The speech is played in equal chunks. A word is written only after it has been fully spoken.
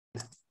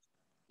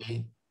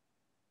Okay.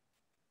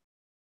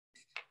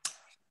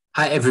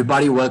 Hi,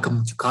 everybody.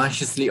 Welcome to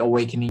Consciously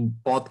Awakening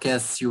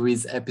podcast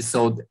series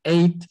episode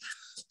 8.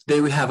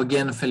 Today we have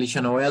again Felicia,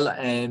 Noel,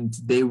 and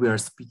today we are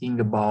speaking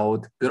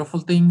about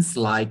beautiful things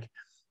like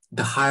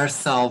the higher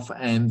self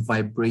and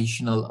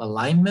vibrational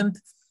alignment.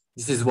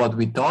 This is what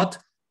we thought.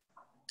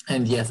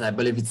 And yes, I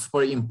believe it's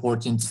very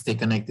important to stay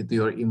connected to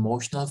your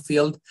emotional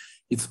field.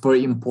 It's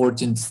very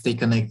important to stay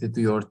connected to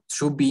your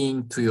true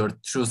being, to your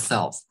true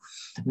self.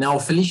 Now,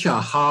 Felicia,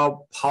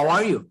 how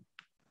are you?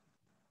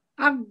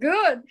 I'm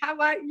good. How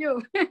about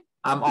you?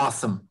 I'm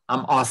awesome.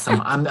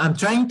 I'm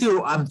trying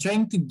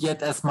to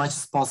get as much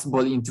as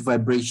possible into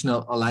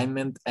vibrational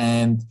alignment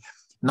and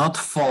not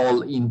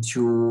fall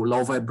into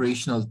low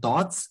vibrational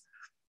thoughts.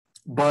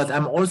 But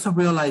I'm also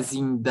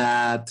realizing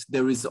that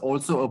there is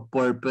also a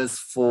purpose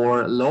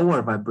for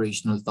lower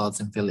vibrational thoughts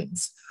and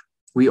feelings.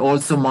 We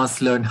also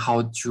must learn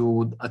how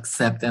to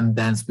accept and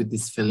dance with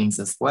these feelings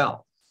as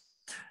well.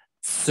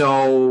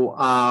 So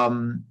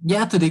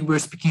today we're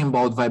speaking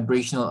about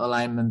vibrational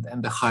alignment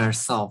and the higher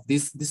self.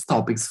 These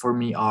topics for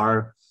me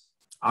are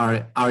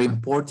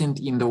important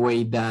in the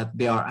way that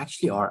they are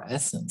actually our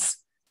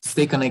essence. To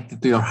stay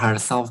connected to your higher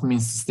self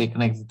means to stay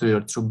connected to your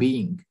true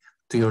being,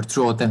 to your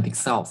true authentic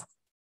self.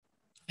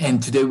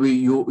 And today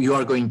you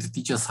are going to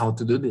teach us how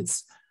to do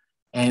this.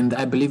 And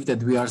I believe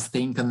that we are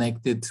staying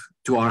connected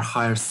to our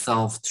higher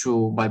self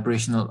through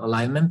vibrational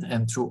alignment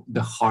and through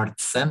the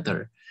heart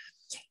center.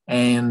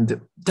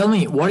 And tell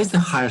me, what is the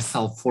higher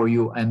self for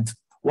you and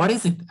what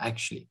is it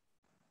actually?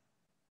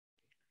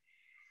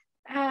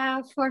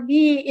 For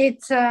me,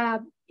 it's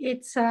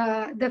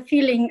the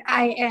feeling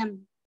I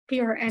am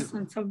pure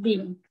essence of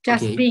being,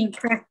 just being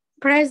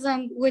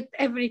present with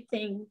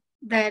everything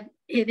that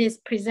it is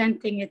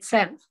presenting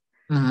itself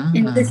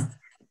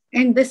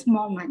in this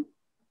moment.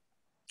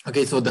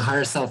 Okay, so the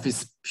higher self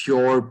is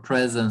pure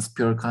presence,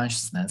 pure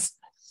consciousness.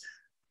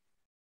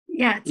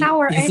 Yeah, it's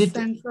our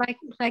essence,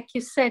 like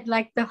you said,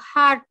 like the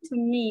heart to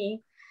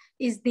me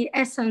is the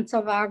essence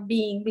of our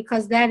being,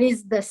 because that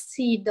is the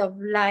seed of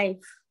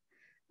life.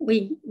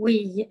 The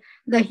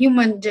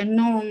human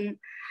genome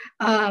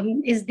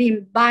is the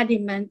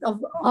embodiment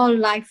of all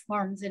life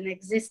forms in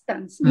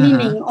existence,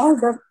 meaning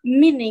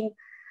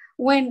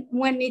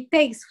when it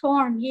takes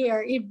form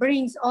here, it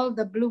brings all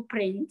the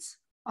blueprints,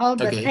 all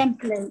the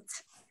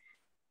templates.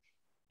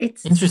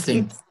 It's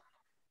interesting.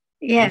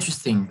 Yeah.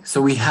 Interesting. So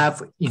we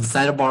have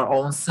inside of our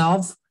own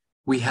self,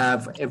 we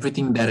have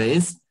everything that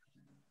is.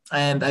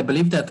 And I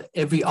believe that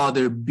every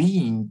other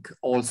being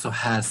also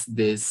has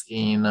this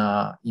in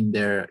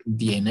their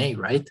DNA,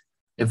 right?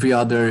 Every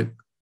other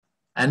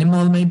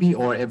animal maybe,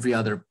 or every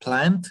other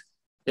plant,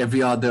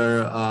 every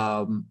other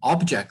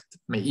object,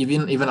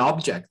 even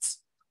objects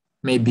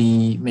may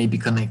be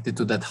connected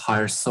to that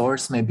higher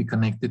source, may be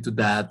connected to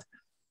that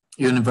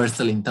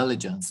universal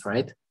intelligence,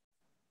 right?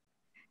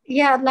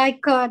 Yeah,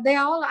 like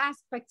they're all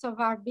aspects of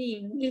our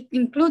being,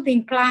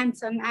 including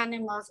plants and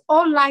animals.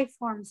 All life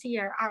forms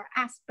here are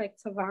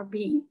aspects of our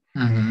being.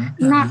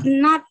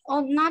 Not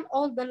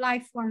all the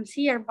life forms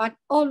here, but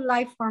all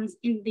life forms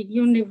in the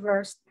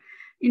universe.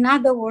 In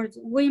other words,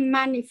 we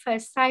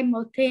manifest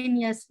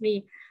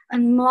simultaneously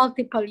in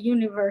multiple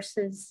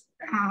universes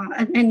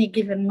at any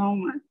given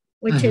moment,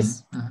 which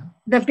is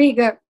the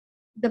bigger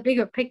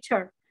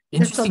picture,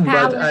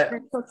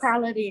 the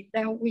totality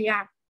that we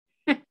are.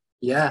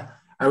 Yeah.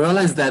 I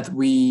realized that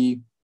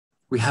we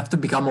have to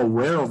become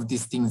aware of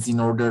these things in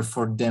order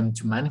for them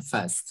to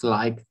manifest.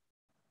 Like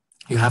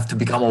you have to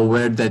become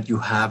aware that you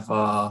have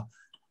a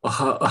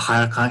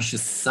higher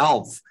conscious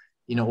self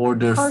in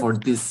order for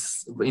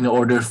this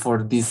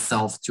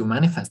self to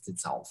manifest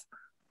itself.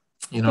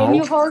 You know. Can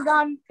you hold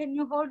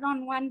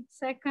on? 1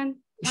 second?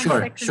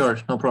 Sure.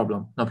 No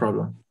problem.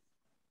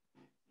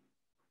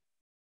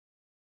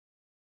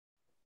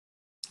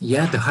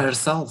 Yeah, the higher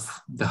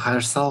self.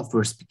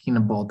 We're speaking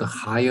about the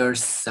higher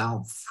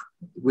self,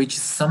 which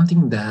is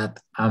something that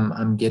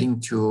I'm getting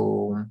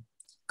to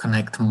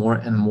connect more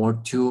and more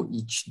to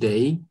each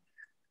day.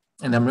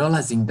 And I'm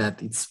realizing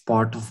that it's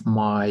part of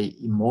my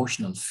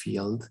emotional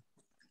field.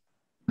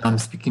 Now I'm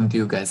speaking to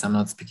you guys. I'm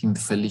not speaking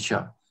to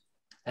Felicia.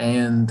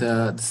 And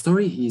the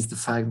story is the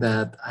fact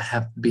that I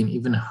have been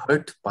even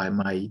hurt by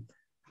my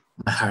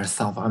higher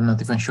self. I'm not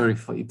even sure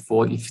if it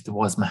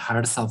was my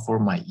higher self or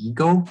my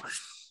ego.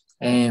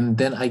 And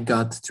then I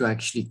got to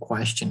actually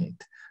question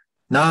it.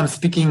 Now I'm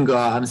speaking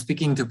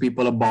to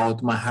people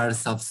about my higher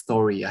self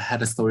story. I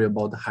had a story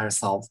about the higher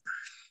self.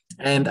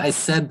 And I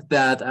said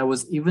that I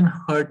was even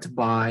hurt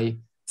by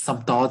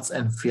some thoughts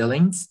and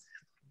feelings.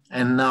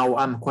 And now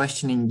I'm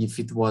questioning if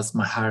it was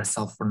my higher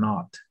self or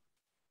not.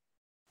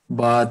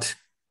 But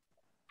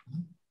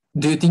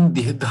do you think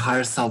the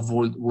higher self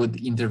would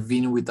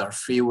intervene with our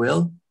free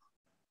will?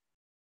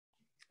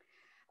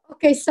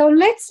 Okay, so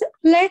let's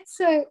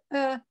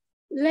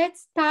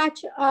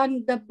touch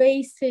on the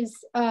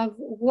basis of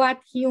what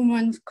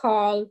humans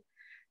call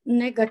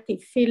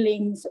negative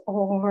feelings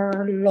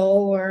or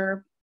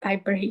lower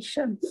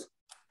vibrations.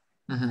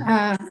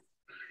 And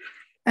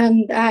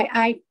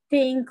I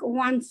think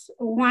once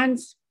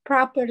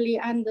properly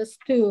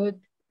understood,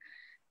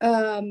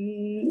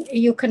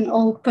 you can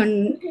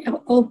open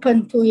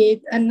to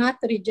it and not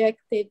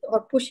reject it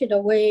or push it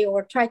away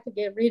or try to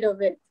get rid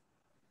of it.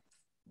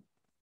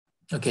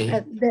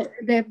 Okay.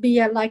 There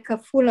be like a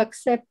full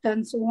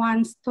acceptance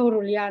once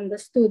totally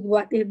understood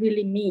what it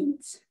really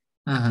means.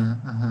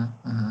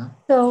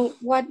 So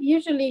what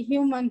usually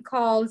human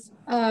calls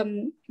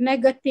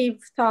negative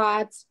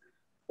thoughts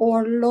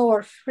or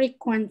lower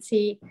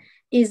frequency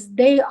is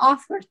they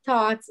offer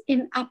thoughts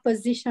in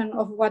opposition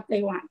of what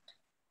they want.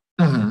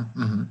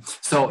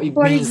 So it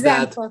For means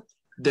example, that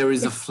there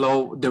is a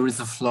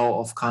flow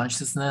of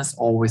consciousness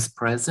always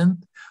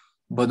present,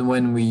 but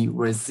when we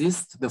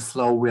resist the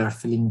flow, we are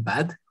feeling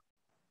bad.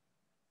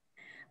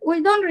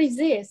 We don't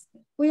resist.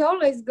 We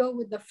always go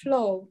with the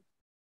flow.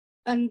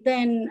 And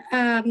then,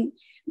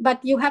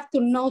 but you have to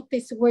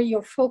notice where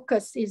your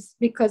focus is,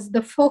 because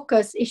the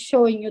focus is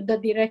showing you the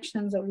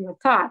directions of your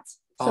thoughts.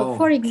 So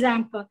for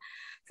example,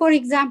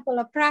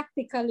 a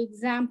practical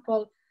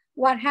example,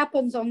 what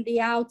happens on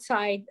the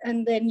outside,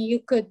 and then you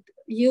could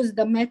use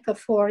the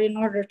metaphor in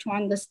order to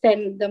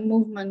understand the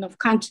movement of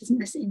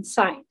consciousness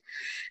inside.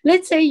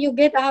 Let's say you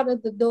get out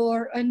of the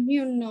door and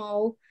you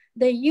know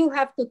that you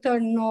have to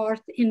turn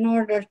north in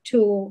order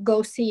to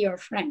go see your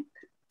friend.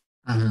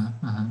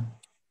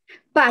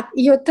 But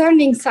you're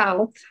turning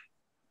south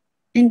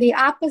in the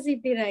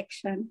opposite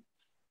direction.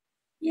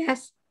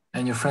 Yes.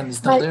 And your friend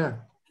is not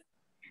there.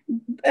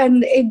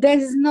 And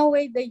there's no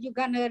way that you're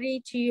going to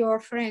reach your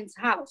friend's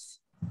house.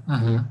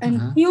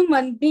 And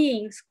human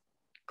beings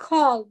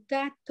call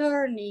that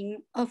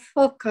turning of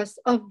focus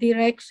of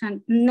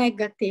direction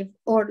negative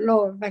or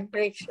lower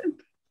vibration.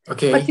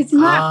 Okay. But it's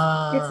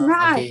not. It's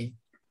not. Okay.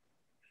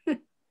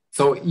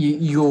 So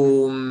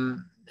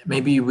you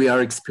maybe we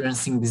are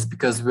experiencing this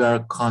because we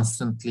are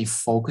constantly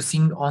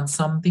focusing on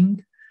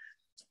something,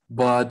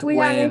 but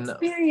we're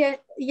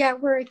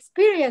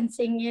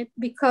experiencing it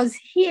because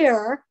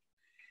here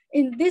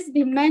in this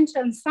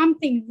dimension,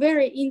 something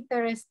very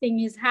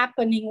interesting is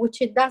happening,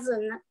 which it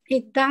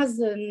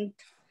doesn't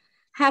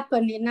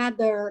happen in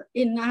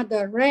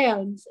other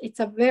realms. It's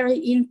a very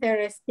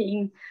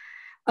interesting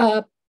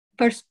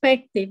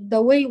perspective,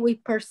 the way we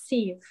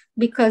perceive,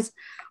 because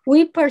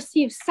we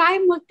perceive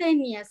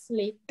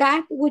simultaneously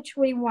that which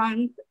we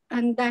want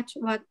and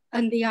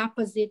the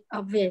opposite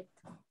of it.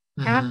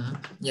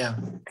 Yeah.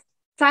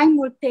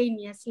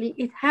 Simultaneously,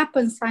 it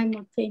happens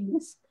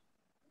simultaneously.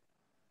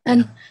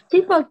 And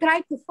people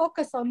try to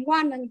focus on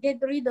one and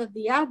get rid of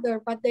the other,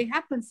 but they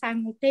happen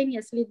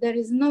simultaneously. There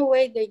is no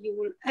way that you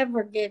will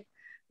ever get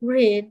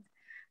rid,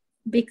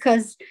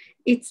 because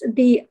it's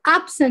the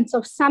absence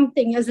of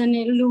something as an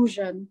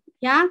illusion.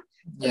 Yeah.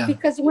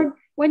 Because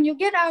when you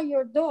get out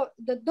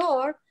the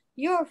door,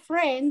 your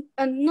friend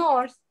and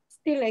north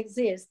still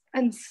exist,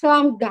 and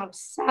so does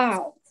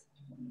south,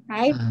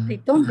 right? They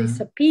don't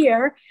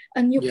disappear,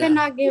 and you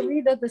cannot get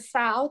rid of the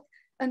south,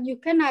 and you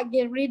cannot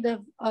get rid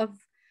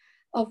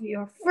of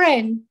your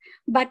friend,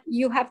 but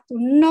you have to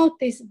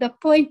notice the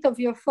point of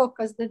your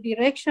focus, the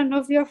direction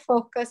of your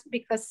focus,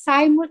 because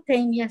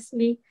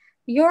simultaneously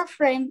your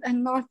friend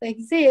and north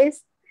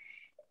exist,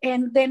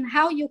 and then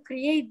how you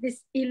create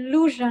this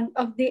illusion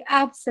of the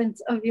absence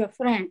of your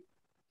friend.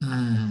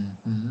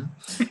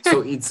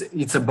 So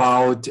it's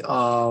about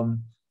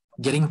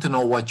getting to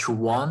know what you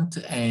want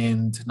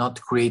and not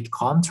create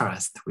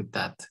contrast with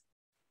that.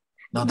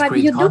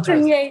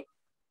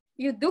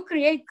 You do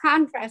create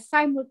contrast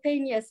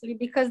simultaneously,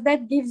 because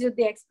that gives you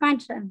the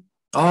expansion.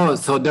 Oh,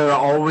 so there are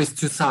always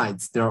two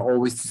sides. There are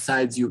always two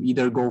sides. You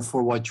either go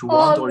for what you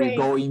want, or you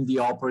go in the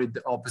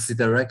opposite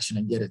direction.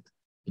 I get it.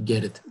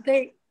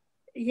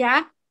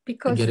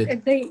 Because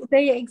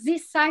they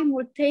exist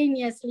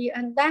simultaneously,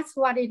 and that's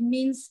what it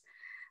means,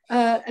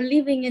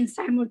 living in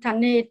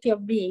simultaneity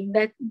of being.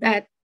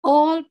 That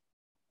all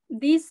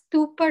these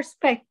two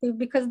perspectives,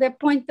 because their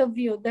point of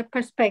view, their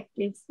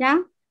perspectives,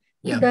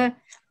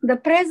 the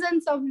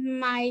presence of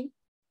my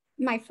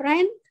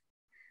friend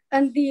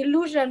and the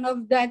illusion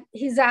of that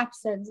his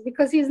absence,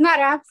 because he's not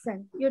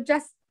absent. You're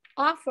just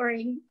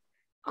offering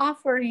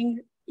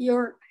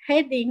you're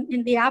heading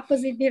in the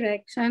opposite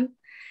direction.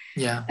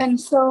 And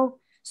so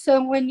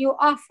when you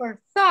offer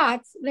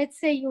thoughts, let's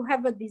say you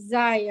have a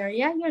desire,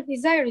 your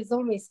desire is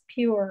always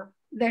pure.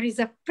 There is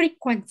a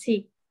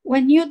frequency.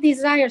 When you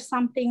desire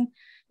something,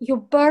 you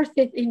birth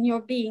it in your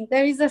being.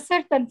 There is a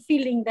certain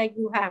feeling that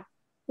you have.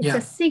 It's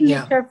a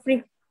signature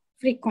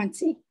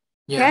frequency.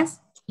 Yes?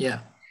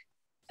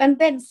 And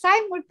then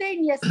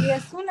simultaneously,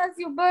 as soon as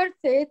you birth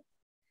it,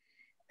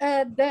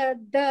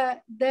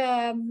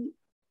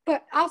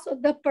 also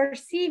the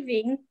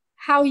perceiving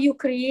how you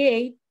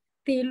create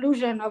the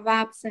illusion of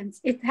absence,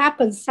 it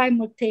happens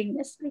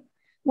simultaneously.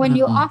 When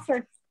you're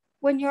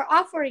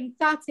offering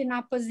thoughts in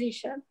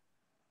opposition.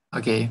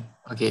 Okay.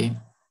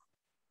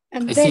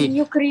 And then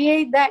you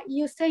create that,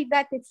 you say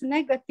that it's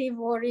negative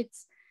or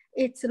it's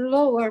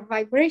lower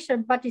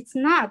vibration, but it's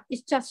not.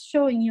 It's just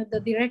showing you the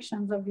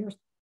directions of your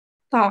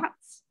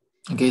thoughts.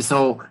 Okay,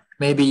 so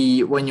maybe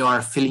when you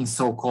are feeling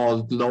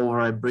so-called low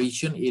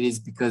vibration, it is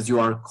because you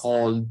are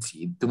called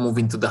to move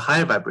into the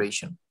higher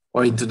vibration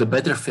or into the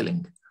better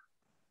feeling.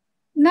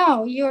 No,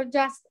 you're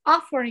just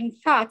offering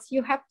thoughts.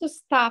 You have to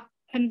stop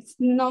and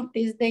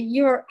notice that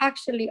you're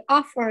actually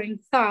offering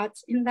thoughts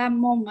in that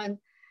moment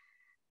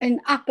in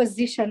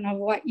opposition of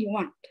what you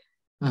want.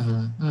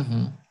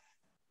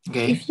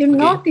 Okay. If you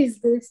notice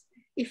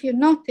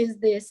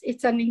this,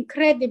 it's an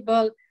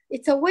incredible,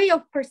 it's a way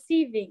of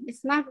perceiving.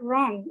 It's not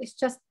wrong. It's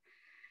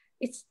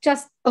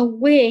just a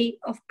way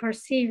of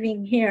perceiving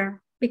here,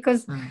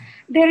 because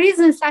there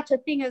isn't such a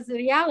thing as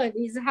reality.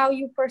 It's how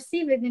you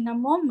perceive it in a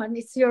moment.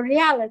 It's your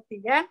reality,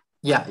 yeah?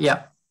 Yeah.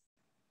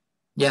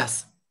 Yes.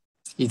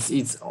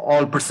 It's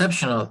all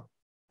perceptual.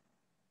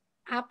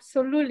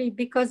 Absolutely,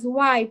 because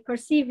why?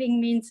 Perceiving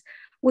means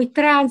we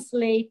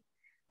translate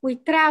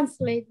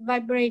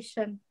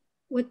vibration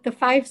with the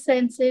five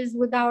senses,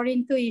 with our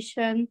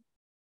intuition.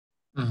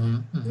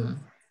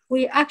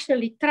 We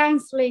actually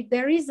translate.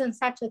 There isn't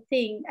such a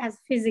thing as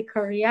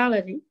physical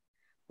reality.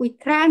 We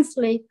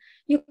translate,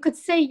 you could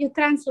say you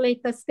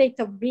translate a state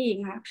of being,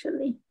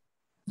 actually.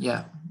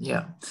 Yeah.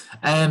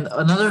 And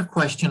another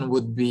question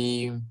would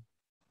be,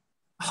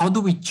 how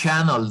do we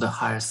channel the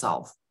higher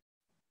self?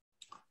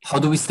 How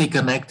do we stay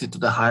connected to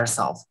the higher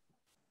self?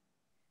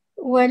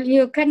 Well,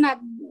 you cannot,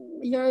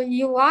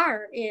 you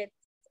are it.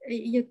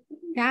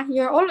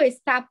 You're always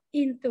tapped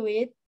into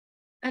it.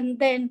 And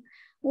then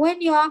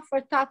when you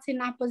offer thoughts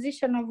in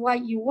opposition of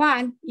what you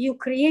want, you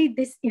create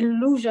this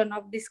illusion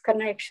of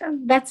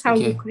disconnection. That's how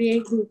you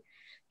create it.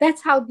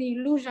 That's how the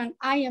illusion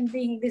I am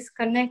being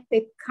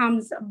disconnected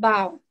comes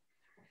about.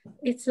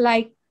 It's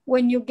like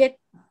when you get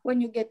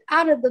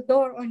out of the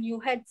door and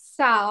you head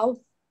south,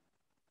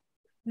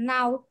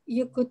 now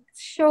you could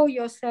show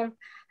yourself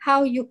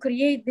how you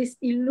create this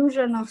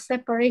illusion of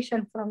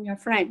separation from your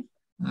friend.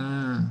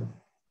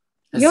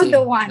 You're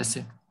the one. I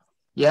see.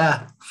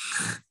 Yeah.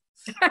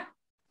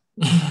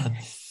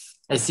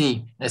 I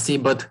see.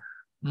 But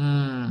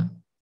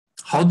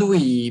how do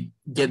we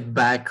get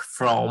back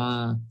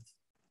from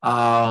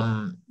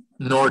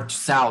north to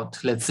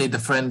south? Let's say the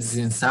friend is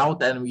in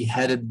south and we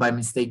headed by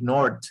mistake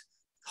north.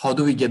 How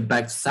do we get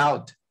back to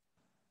south?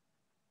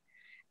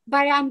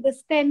 By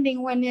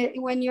understanding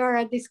when you're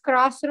at this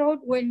crossroad,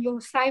 when you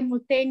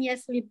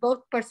simultaneously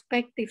both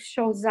perspectives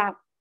shows up.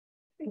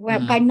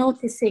 By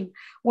noticing.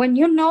 When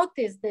you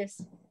notice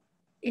this,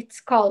 it's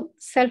called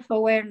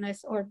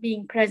self-awareness or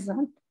being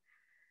present.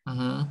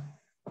 And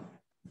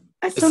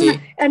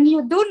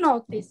you do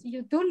notice,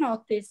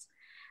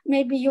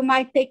 maybe you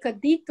might take a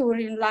detour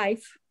in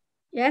life,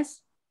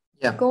 yes?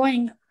 Yeah.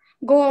 Going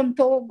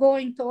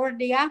toward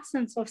the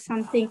absence of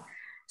something.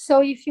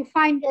 So if you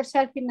find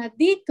yourself in a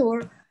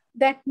detour,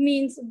 that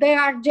means there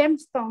are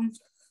gemstones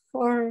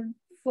for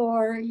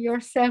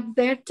yourself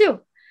there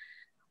too.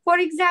 For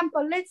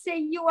example, let's say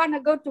you want to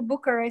go to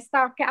Bucharest,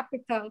 our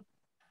capital.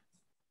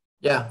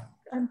 Yeah.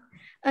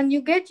 And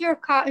you get your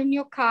car,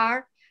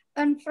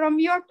 and from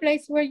your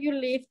place where you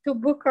live to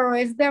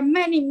Bucharest, there are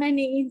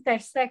many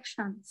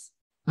intersections.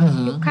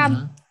 You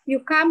come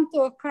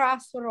to a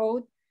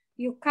crossroad,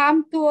 you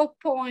come to a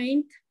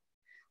point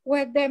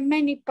where there are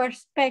many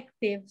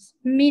perspectives,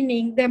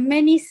 meaning there are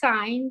many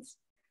signs,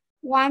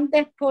 one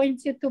that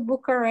points you to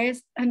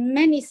Bucharest, and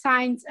many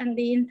signs in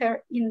the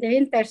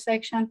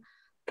intersection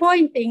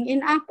pointing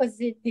in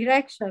opposite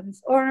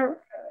directions,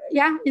 or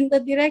in the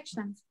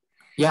directions.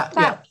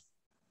 But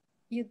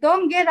you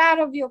don't get out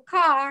of your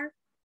car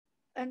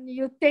and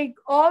you take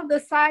all the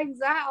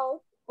signs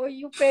out, or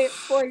you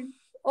point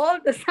all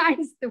the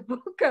signs to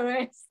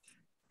Bucharest.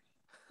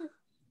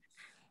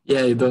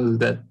 Yeah, you don't do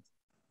that.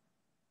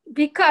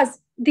 Because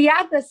the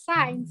other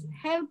signs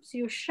helps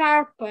you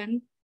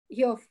sharpen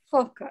your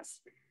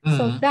focus.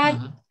 So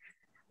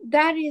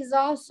that is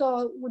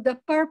also the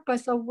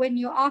purpose of when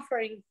you're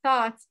offering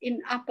thoughts in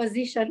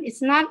opposition.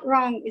 It's not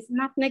wrong, it's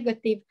not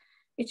negative.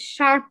 It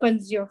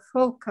sharpens your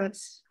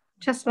focus,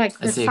 just like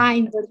the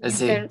signs. I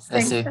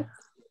see.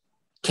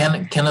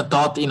 Can a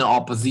thought in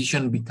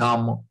opposition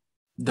become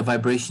the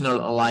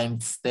vibrational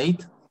aligned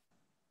state?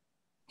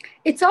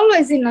 It's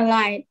always in a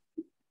line,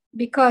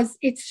 because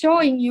it's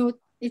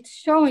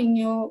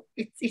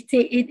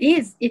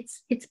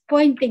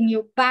pointing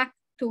you back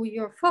to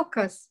your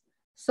focus.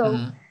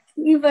 So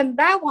even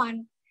that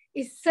one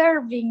is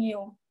serving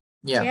you.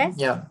 Yeah.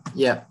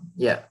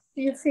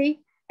 You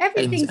see,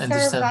 everything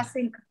serves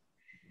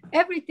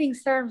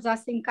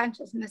us in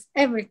consciousness.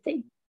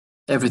 Everything.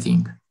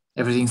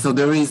 So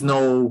there is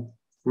no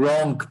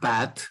wrong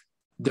path.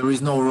 There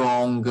is no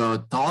wrong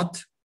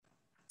thought.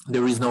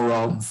 There is no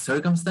wrong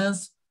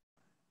circumstance.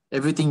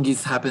 Everything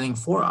is happening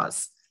for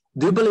us.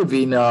 Do you believe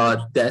in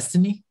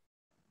destiny?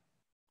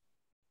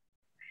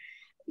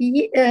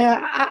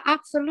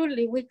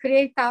 Absolutely. We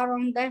create our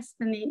own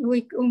destiny.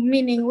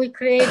 Meaning we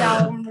create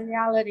our own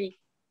reality.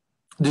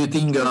 Do you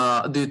think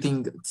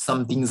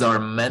some things are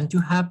meant to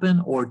happen,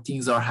 or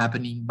things are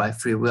happening by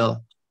free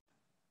will?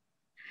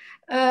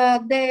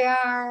 They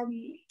are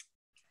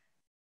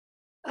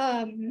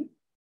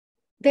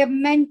they're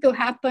meant to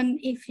happen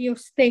if you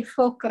stay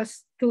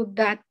focused to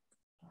that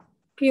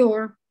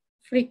pure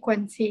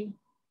frequency.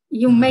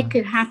 You make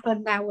it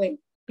happen that way,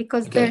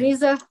 because there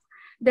is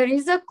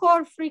a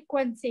core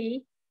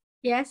frequency.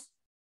 Yes.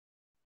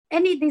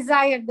 Any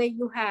desire that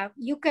you have,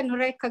 you can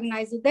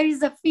recognize it. There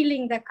is a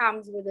feeling that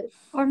comes with it,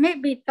 or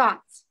maybe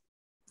thoughts.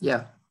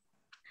 Yeah.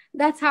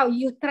 That's how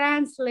you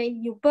translate,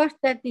 you birth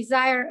that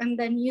desire, and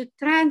then you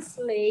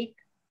translate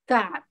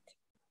that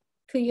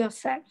to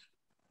yourself.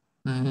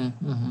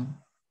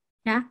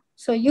 Yeah.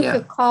 So you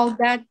could call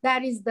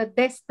that is the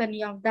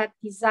destiny of that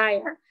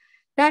desire.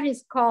 That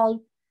is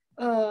called,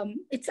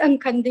 it's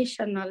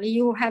unconditional.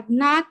 You have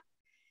not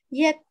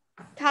yet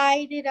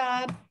tied it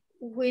up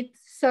with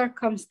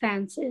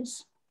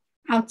circumstances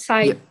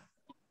outside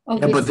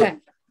of yourself.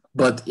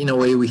 But in a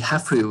way, we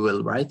have free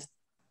will, right?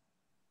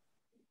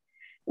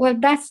 Well,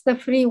 that's the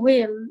free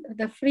will.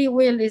 The free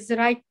will is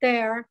right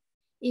there,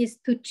 is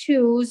to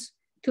choose,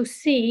 to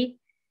see,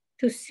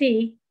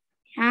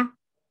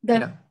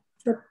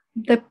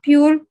 the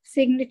pure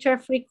signature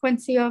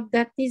frequency of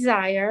that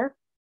desire,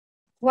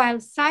 while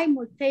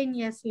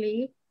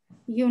simultaneously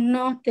you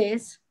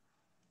notice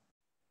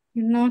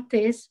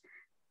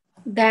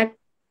that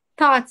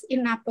thoughts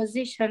in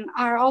opposition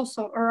are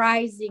also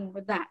arising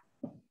with that.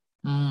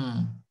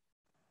 I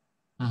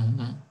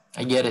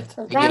get it.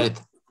 So I get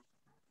it.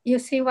 You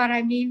see what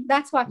I mean?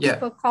 That's what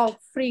people call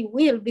free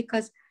will,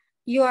 because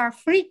you are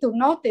free to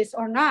notice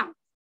or not.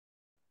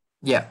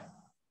 Yeah.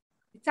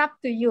 It's up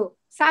to you.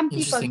 Some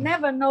people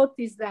never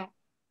notice that.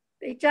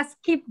 They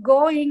just keep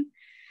going,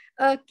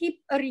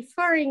 keep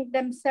referring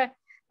themselves,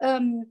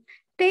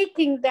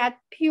 taking that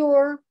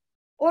pure,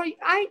 or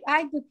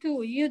I do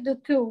too, you do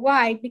too.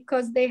 Why?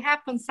 Because they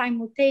happen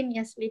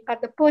simultaneously.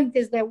 But the point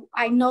is that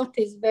I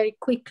notice very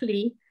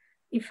quickly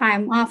if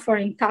I'm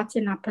offering thoughts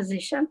in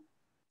opposition,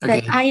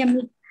 that I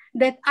am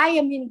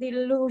in the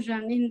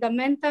illusion, in the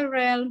mental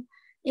realm,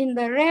 in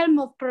the realm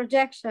of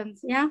projections.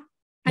 Yeah.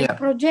 I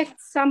project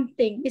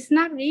something. It's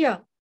not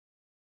real.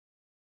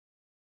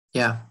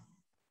 Yeah.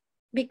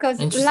 Because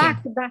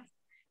lack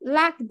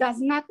does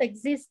not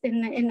exist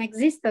in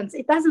existence.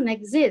 It doesn't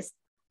exist.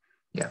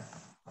 Yeah.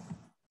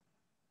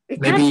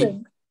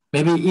 Maybe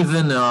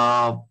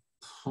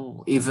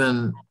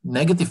even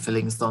negative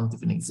feelings don't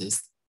even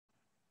exist.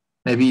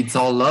 Maybe it's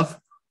all love.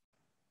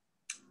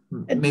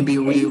 Maybe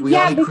we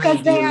only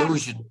create the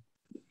illusion.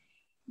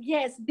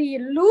 Yes, the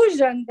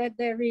illusion that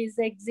there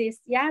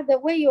exists. Yeah, the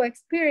way you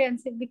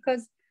experience it,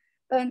 because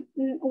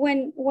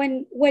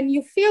when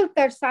you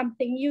filter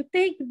something, you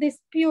take this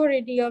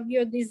purity of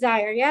your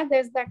desire. Yeah,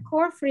 there's that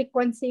core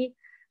frequency,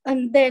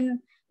 and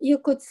then you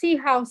could see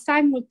how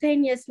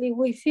simultaneously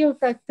we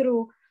filter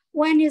through.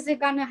 When is it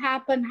gonna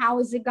happen? How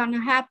is it gonna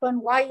happen?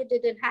 Why it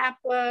didn't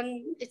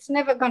happen? It's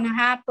never gonna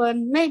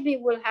happen. Maybe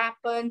it will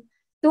happen.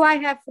 Do I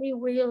have free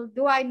will?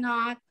 Do I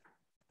not?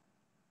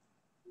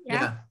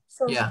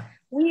 So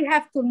we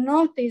have to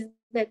notice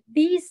that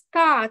these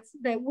thoughts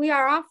that we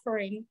are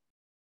offering,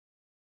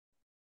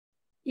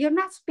 you're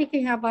not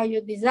speaking about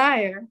your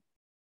desire.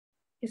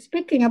 You're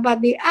speaking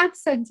about the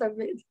absence of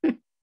it.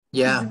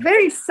 Yeah. It's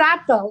very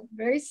subtle,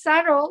 very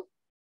subtle.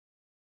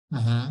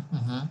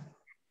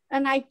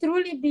 And I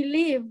truly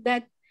believe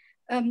that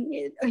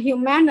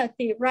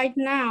humanity right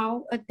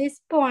now, at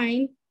this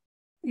point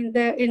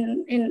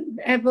in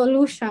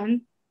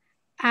evolution,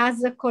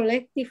 as a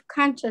collective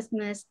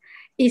consciousness,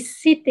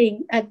 is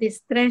sitting at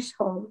this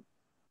threshold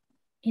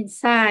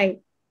inside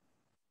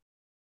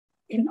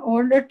in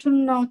order to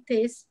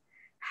notice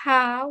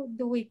how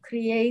do we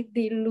create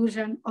the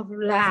illusion of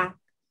lack.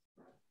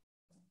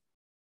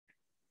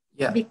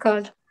 Yeah.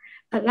 Because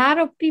a lot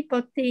of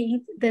people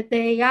think that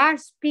they are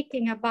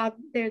speaking about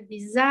their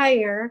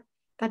desire,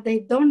 but they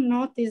don't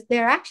notice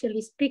they're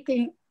actually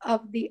speaking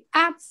of the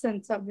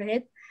absence of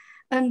it.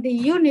 And the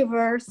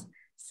universe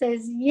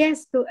says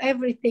yes to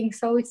everything.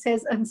 So it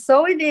says, and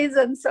so it is,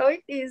 and so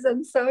it is,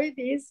 and so it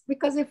is,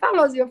 because it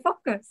follows your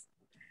focus.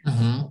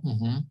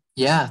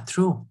 Yeah,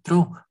 true.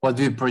 What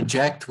we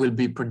project will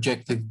be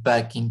projected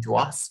back into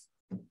us.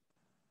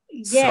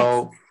 Yes.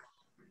 So,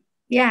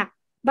 yeah.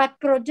 But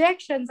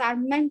projections are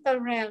mental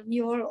realm.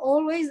 You're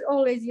always,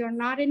 you're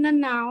not in the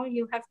now.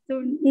 You have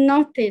to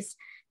notice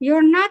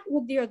you're not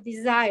with your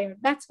desire.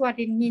 That's what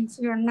it means.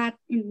 You're not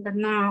in the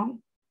now.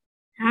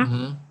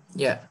 Huh?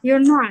 Yeah. You're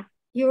not.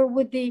 You're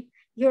with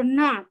you're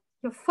not.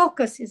 Your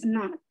focus is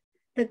not.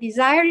 The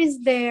desire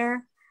is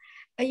there.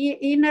 Your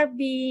inner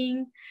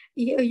being,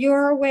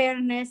 your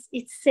awareness,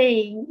 it's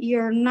saying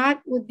you're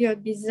not with your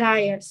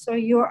desire. So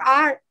you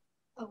are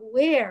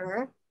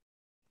aware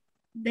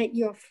that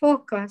your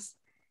focus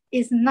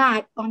is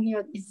not on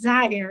your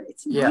desire.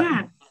 It's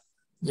not.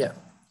 Yeah.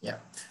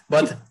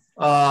 But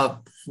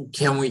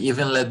can we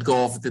even let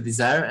go of the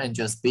desire and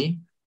just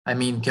be? I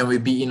mean, can we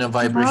be in a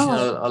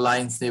vibrational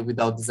aligned state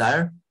without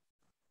desire?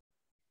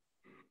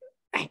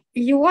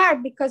 You are,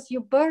 because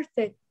you birthed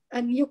it,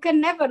 and you can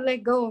never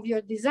let go of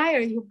your desire.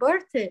 You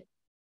birthed it.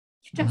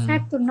 You just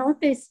have to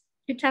notice.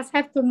 You just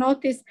have to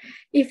notice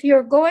if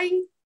you're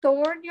going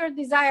toward your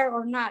desire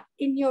or not,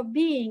 in your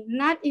being,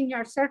 not in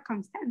your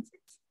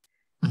circumstances.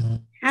 Mm-hmm.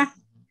 Huh?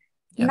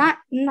 Yeah.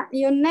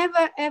 You're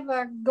never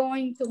ever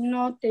going to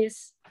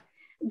notice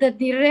the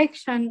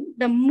direction,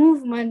 the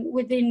movement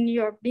within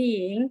your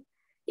being.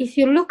 If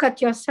you look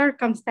at your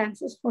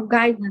circumstances for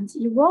guidance,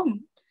 you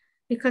won't,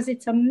 because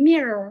it's a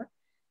mirror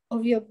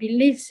of your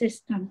belief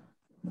system.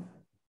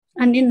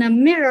 And in a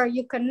mirror,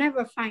 you can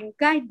never find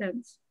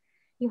guidance.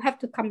 You have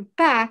to come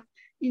back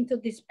into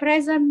this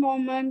present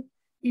moment,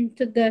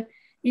 into the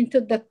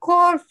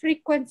core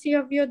frequency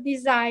of your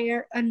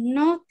desire, and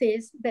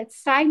notice that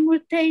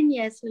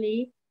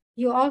simultaneously,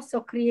 you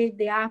also create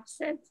the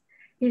absence.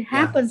 It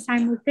happens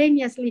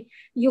simultaneously.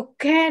 You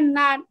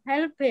cannot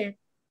help it.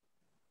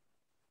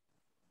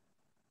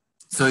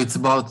 So it's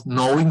about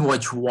knowing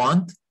what you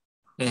want,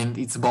 and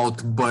it's about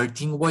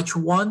birthing what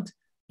you want,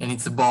 and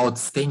it's about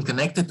staying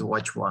connected to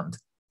what you want.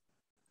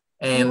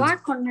 And you are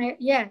connected.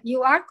 Yeah,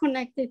 you are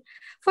connected.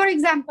 For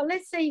example,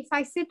 let's say if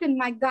I sit in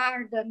my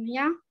garden,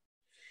 yeah,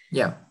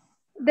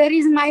 there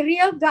is my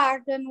real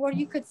garden, where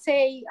you could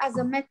say, as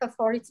a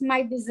metaphor, it's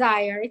my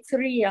desire. It's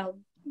real.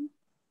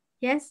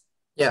 Yes.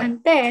 Yeah.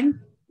 And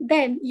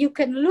then you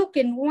can look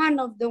in one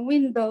of the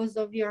windows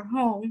of your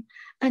home,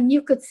 and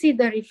you could see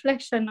the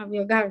reflection of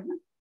your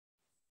garden.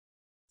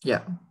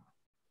 Yeah.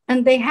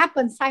 And they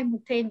happen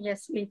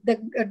simultaneously,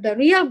 the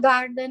real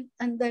garden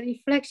and the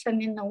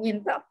reflection in the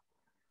window.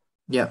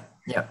 Yeah.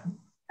 Yeah.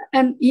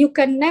 And you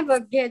can never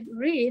get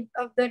rid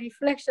of the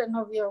reflection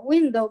of your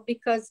window,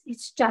 because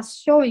it's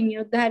just showing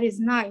you that is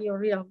not your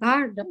real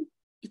garden.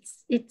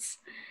 It's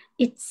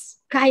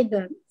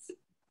guidance.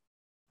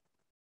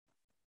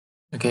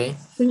 Okay.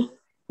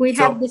 We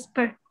have this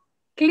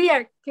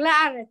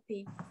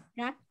clarity.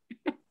 Yeah.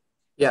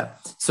 Yeah.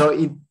 So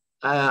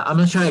I'm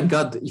not sure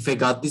if I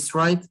got this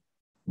right,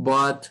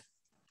 but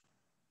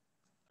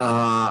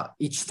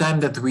each time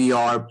that we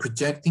are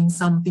projecting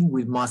something,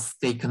 we must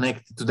stay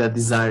connected to that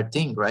desired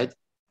thing, right?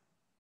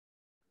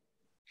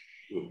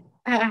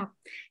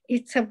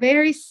 It's a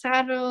very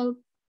subtle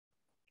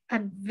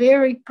and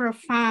very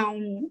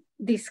profound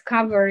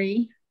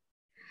discovery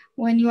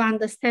when you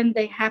understand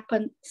they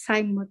happen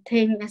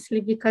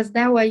simultaneously, because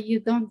that way you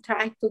don't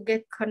try to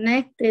get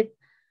connected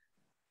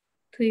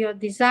to your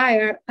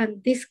desire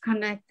and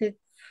disconnected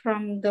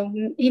from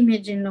the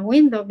image in the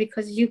window,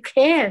 because you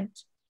can't.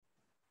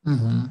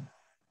 Mm-hmm.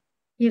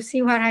 You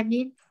see what I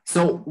mean?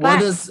 So what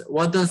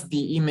does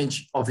the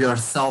image of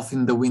yourself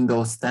in the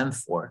window stand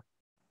for?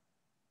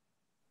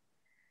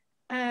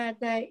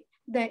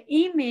 The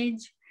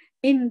image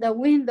in the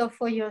window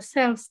for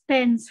yourself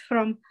stands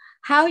from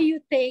how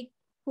you take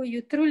who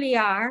you truly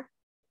are,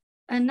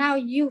 and now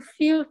you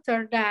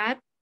filter that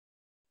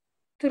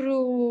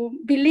through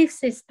belief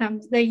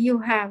systems that you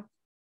have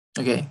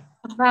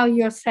about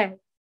yourself.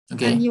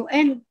 Okay. And you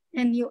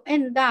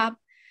end up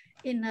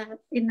in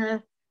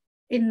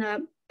a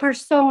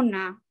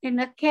persona, in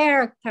a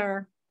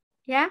character.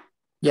 Yeah?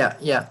 Yeah,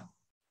 yeah.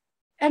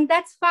 And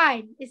that's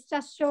fine. It's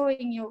just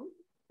showing you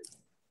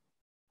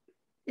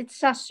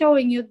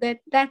that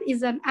that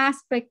is an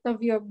aspect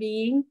of your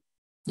being.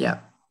 Yeah.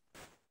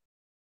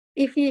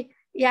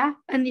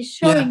 And it's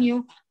showing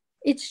you,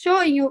 it's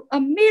showing you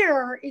a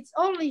mirror. It's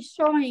only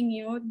showing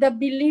you the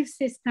belief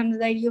systems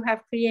that you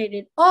have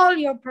created, all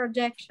your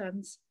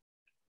projections.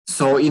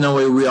 So in a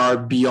way, we are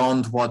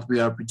beyond what we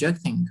are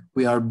projecting.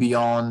 We are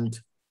beyond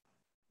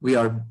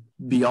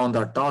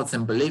our thoughts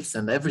and beliefs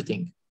and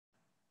everything.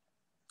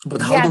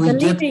 But how do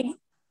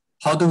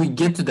we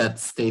get to that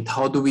state?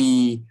 How do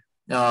we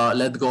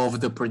let go of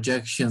the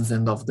projections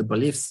and of the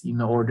beliefs in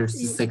order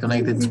to stay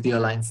connected to the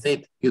aligned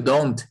state? You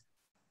don't.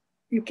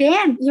 You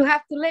can. You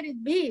have to let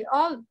it be.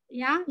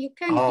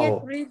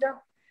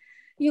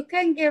 You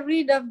can get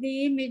rid of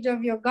the image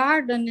of your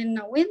garden in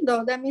the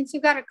window. That means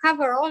you got to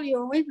cover all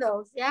your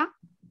windows. Yeah.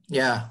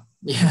 Yeah.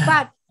 Yeah.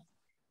 But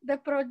the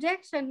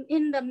projection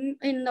in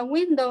the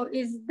window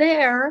is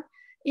there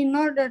in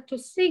order to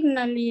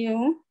signal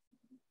you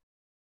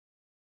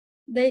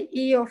that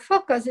your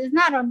focus is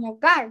not on your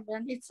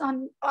garden. It's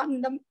on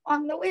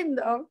the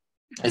window.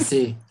 I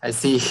see.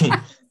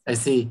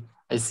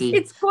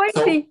 It's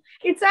pointing.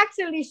 It's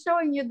actually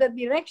showing you the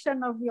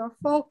direction of your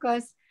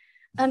focus,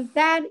 and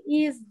that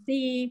is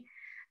the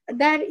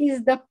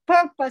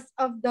purpose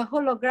of the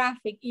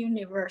holographic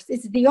universe.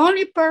 It's the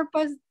only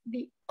purpose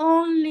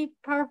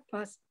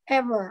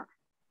ever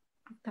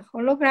of the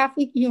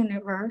holographic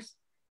universe.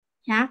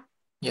 Yeah.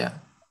 Yeah.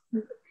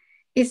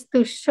 Is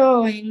to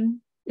show you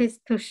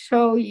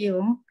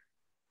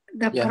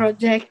the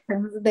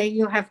projections that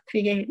you have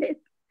created,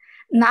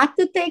 not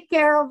to take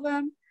care of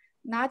them,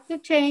 not to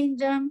change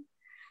them,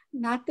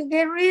 not to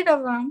get rid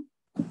of them.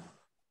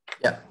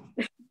 Yeah.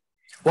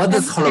 What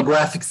does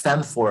holographic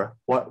stand for?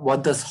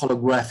 What does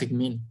holographic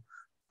mean?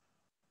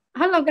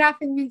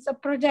 Holographic means a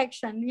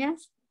projection,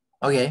 yes?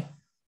 Okay.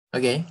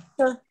 Okay.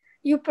 So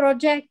you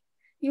project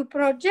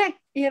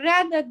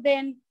rather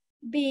than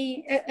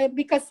be,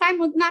 because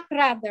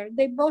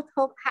they both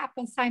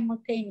happen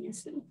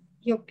simultaneously.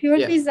 Your pure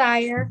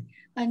desire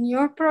and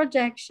your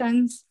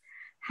projections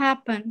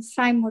happen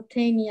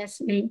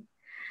simultaneously.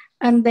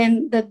 And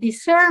then the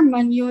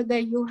discernment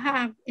that you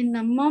have in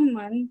the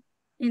moment,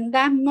 in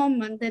that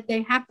moment that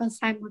they happen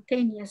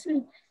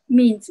simultaneously,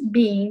 means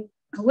being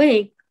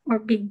awake or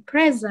being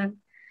present.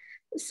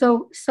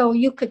 So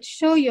you could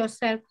show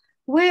yourself,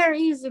 where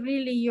is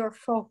really your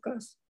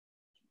focus?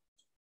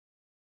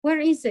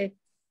 Where is it?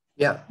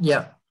 Yeah,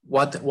 yeah.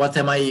 What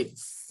am I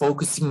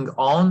focusing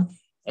on?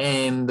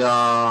 And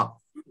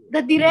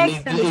the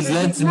direction. It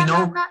lets me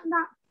know.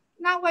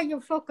 Not what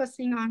you're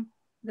focusing on,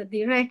 the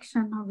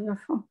direction of your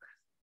focus.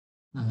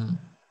 Mm-hmm.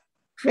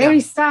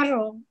 Very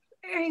subtle,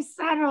 very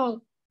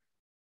subtle.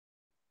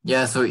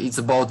 Yeah, so it's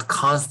about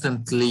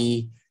constantly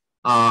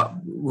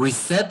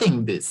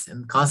resetting this and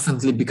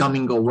constantly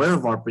becoming aware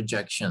of our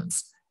projections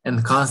and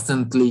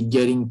constantly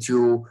getting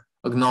to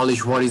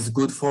acknowledge what is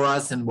good for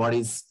us and what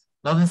is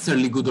not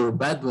necessarily good or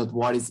bad, but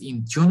what is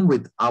in tune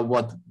with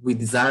what we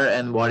desire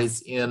and what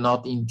is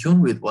not in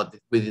tune with what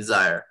we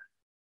desire.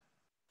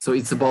 So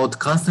it's about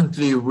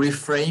constantly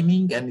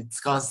reframing, and it's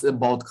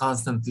about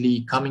constantly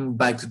coming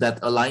back to that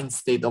aligned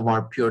state of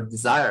our pure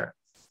desire.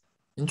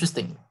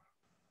 Interesting.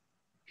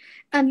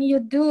 And you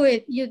do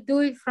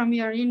it from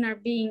your inner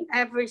being.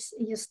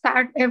 You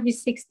start every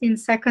 16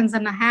 seconds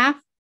and a half,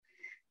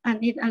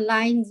 and it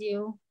aligns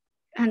you.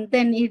 And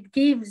then it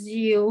gives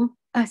you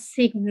a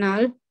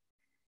signal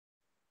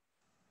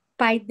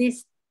by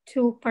these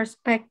two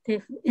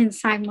perspectives in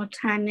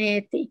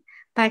simultaneity.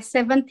 By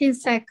 17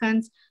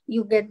 seconds,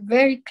 you get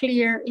very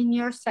clear in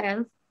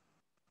yourself.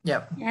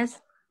 Yeah. Yes.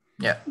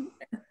 Yeah.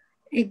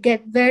 You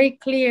get very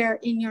clear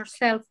in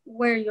yourself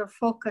where your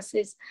focus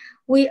is.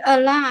 We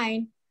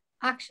align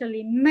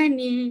actually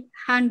many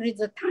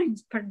hundreds of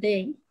times per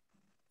day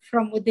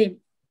from within.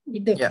 We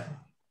do. Yeah.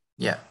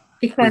 Yeah.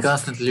 Because we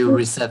constantly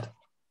reset.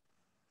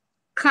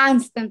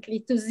 Constantly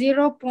to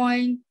 0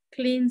 point,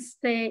 clean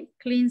state,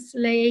 clean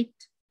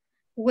slate,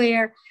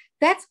 where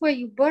that's where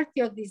you birth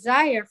your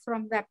desire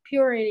from, that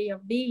purity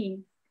of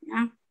being.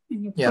 Yeah.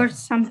 And you birth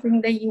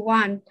something that you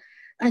want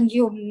and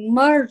you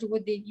merge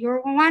with it.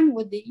 You're one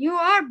with it. You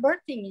are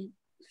birthing it.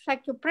 It's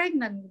like you're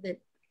pregnant with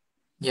it.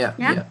 Yeah.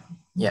 Yeah. Yeah.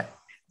 Yeah.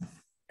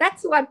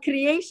 That's what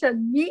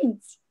creation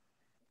means.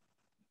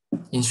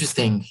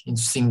 Interesting.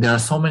 Interesting. There are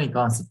so many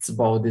concepts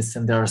about this,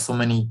 and there are so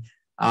many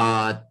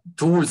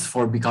tools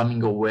for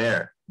becoming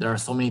aware. There are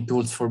so many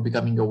tools for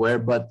becoming aware,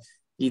 but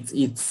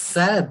it's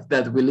sad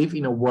that we live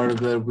in a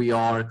world where we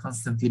are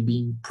constantly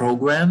being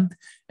programmed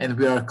and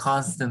we are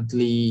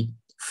constantly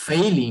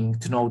failing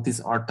to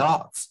notice our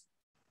thoughts.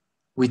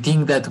 We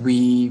think that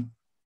we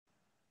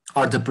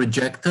are the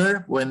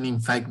projector, when in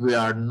fact we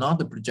are not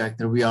the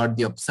projector, we are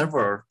the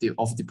observer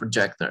of the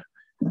projector.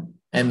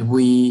 And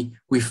we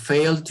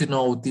fail to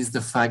notice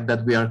the fact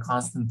that we are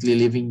constantly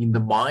living in the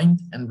mind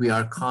and we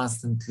are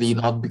constantly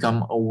not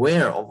become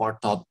aware of our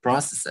thought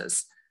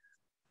processes.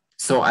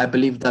 So I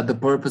believe that the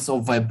purpose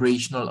of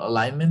vibrational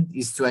alignment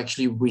is to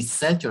actually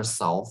reset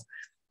yourself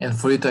and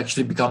for you to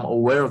actually become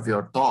aware of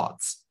your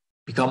thoughts,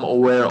 become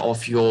aware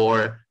of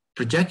your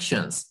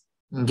projections,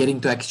 and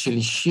getting to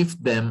actually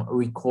shift them,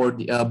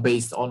 record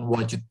based on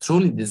what you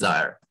truly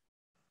desire.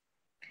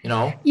 You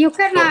know,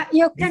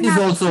 this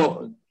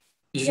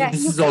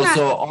is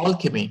also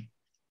alchemy.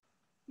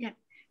 Yeah,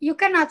 you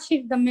cannot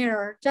shift the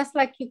mirror, just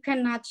like you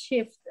cannot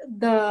shift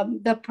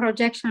the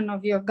projection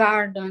of your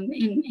garden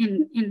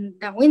in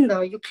the window.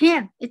 You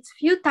can't. It's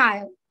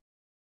futile.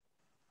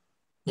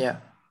 Yeah.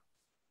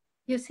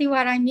 You see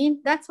what I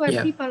mean? That's why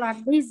people are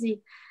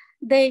busy.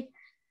 They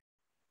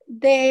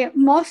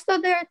most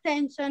of their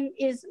attention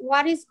is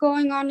what is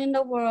going on in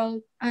the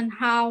world and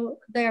how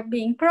they're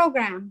being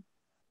programmed.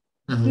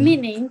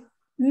 Mm-hmm.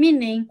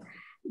 Meaning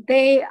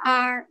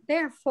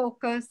their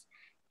focus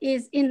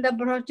is in the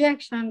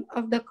projection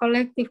of the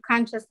collective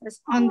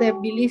consciousness on their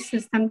belief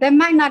system. They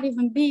might not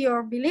even be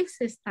your belief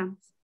systems.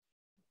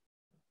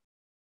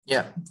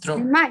 Yeah, true.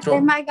 They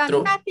might got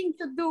nothing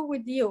to do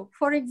with you.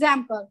 For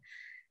example,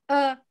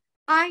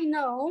 I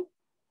know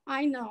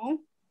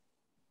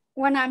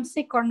when I'm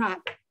sick or not.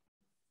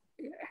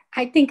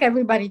 I think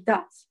everybody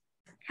does.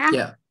 Huh?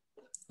 Yeah.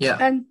 Yeah.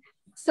 And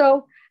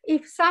so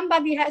if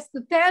somebody has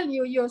to tell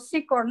you you're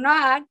sick or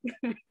not,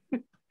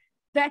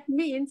 that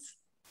means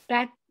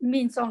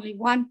only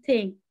one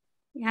thing.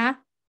 Yeah.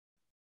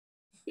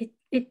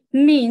 It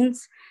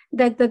means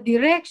that the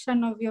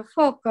direction of your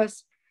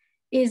focus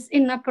is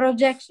in a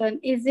projection,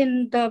 is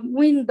in the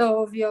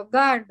window of your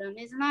garden.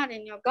 It's not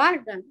in your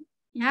garden.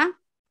 Yeah.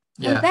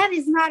 And that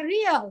is not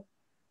real.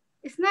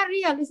 It's not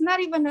real. It's not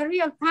even a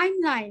real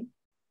timeline.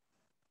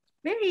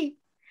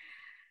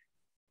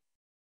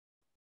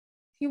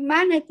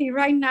 Humanity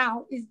right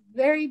now is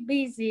very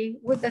busy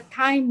with a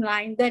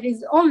timeline that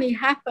is only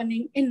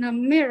happening in a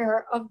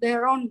mirror of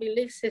their own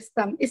belief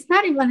system. It's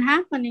not even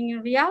happening in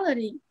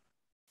reality.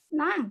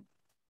 No.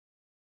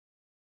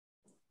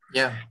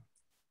 Yeah.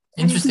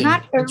 Interesting.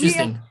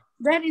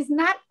 That is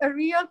not a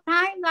real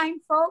timeline,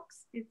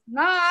 folks. It's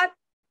not.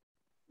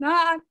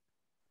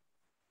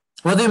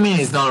 What do you mean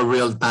it's not a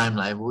real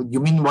timeline? You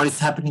mean what is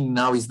happening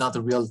now is not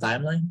a real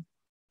timeline?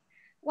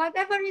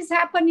 whatever is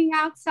happening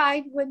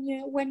outside,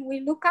 when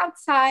we look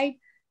outside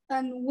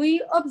and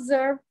we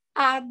observe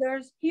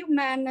others,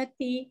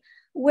 humanity,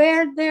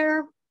 where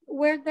their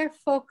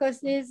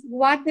focus is,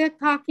 what they're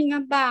talking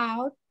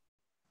about,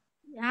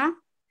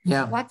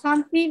 what's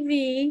on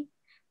TV,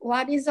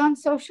 what is on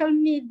social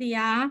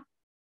media,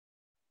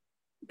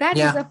 that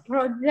is a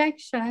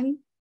projection.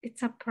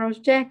 It's a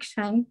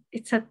projection.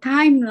 It's a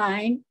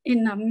timeline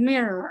in a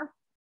mirror.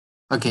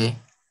 Okay,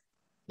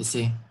 you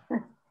see.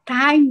 A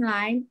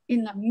timeline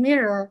in a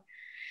mirror.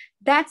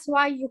 That's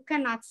why you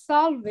cannot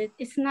solve it.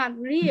 It's not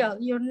real.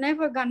 You're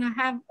never gonna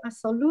have a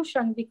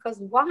solution, because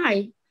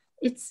why?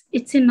 It's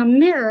in a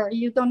mirror.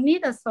 You don't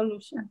need a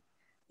solution.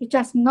 You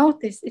just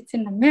notice it's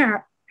in a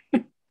mirror.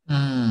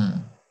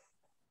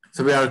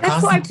 So we are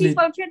That's constantly...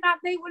 why people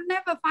they will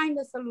never find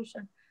a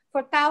solution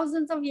for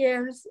thousands of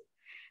years,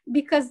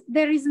 because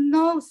there is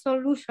no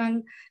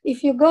solution.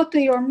 If you go to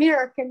your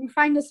mirror, can you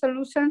find a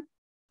solution?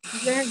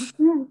 There is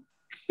no.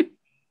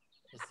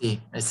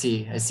 I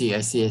see.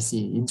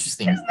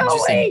 Interesting. There's no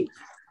way.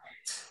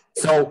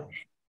 So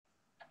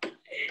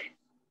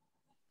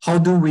how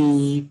do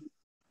we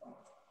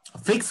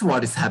fix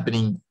what is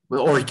happening?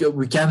 Or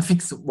we can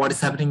fix what is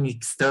happening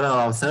external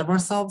outside of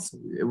ourselves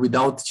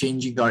without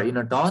changing our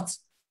inner thoughts?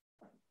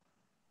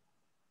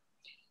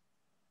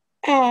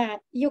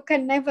 You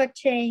can never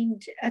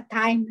change a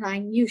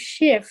timeline. You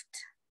shift.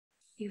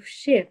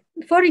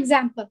 For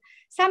example,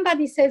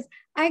 somebody says,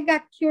 I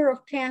got cure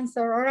of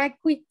cancer, or I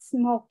quit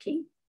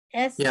smoking.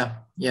 Yes?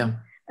 Yeah.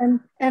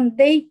 And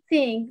they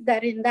think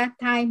that in that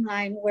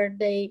timeline where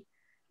they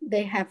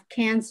have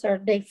cancer,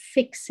 they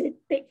fix it.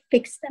 They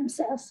fix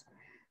themselves.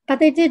 But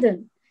they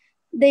didn't.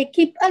 They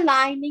keep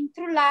aligning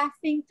through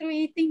laughing, through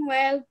eating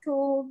well,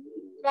 to,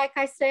 like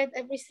I said,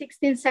 every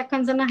 16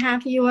 seconds and a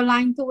half, you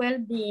align to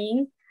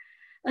well-being.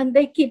 And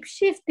they keep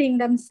shifting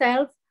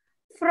themselves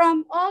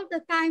from all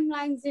the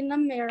timelines in a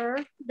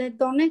mirror that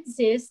don't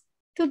exist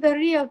to the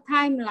real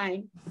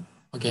timeline.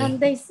 Okay. And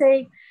they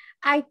say,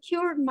 I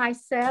cured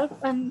myself.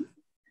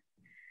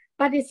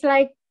 But it's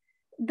like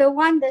the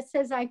one that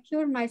says I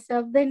cured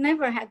myself, they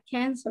never had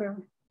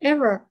cancer,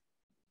 ever.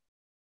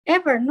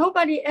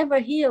 Nobody ever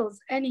heals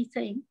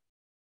anything.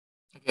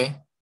 Okay.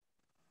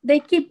 They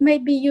keep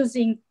maybe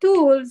using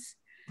tools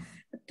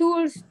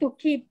to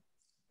keep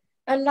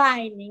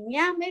aligning.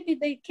 Yeah, maybe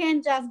they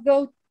can't just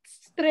go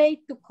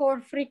straight to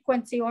core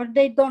frequency, or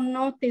they don't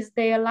notice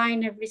they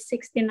align every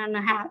 16 and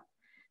a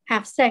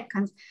half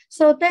seconds.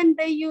 So then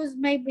they use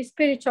maybe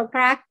spiritual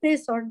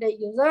practice, or they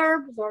use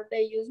herbs, or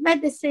they use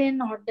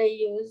medicine, or they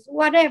use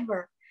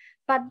whatever.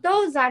 But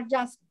those are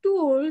just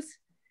tools,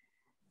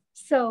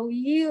 so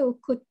you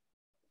could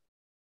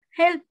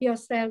help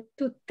yourself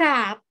to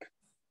tap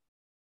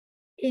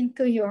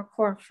into your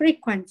core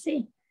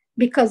frequency,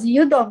 because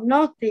you don't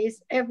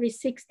notice every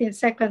 16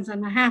 seconds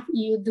and a half.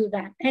 You do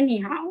that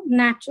anyhow,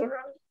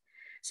 naturally.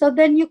 So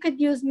then you could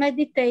use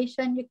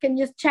meditation, you can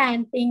use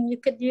chanting, you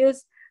could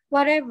use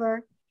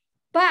whatever.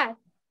 But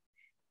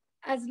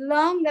as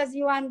long as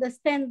you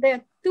understand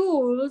the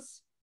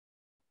tools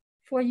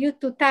for you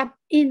to tap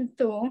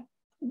into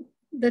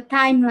the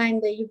timeline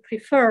that you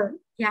prefer,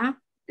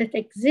 that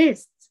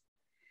exists.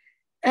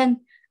 And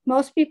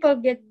most people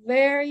get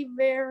very,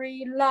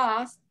 very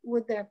lost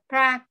with their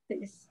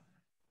practice.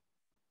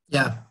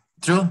 Yeah,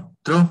 true.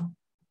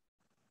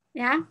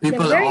 Yeah,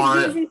 people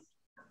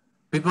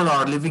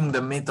are living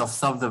the myth of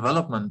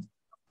self-development,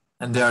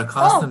 and they are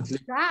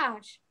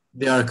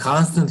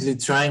constantly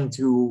trying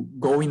to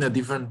go in a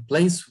different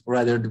place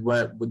rather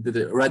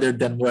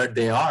than where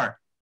they are,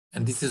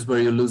 and this is where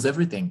you lose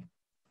everything.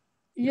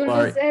 You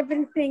lose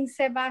everything,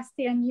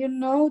 Sebastian. You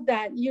know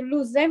that you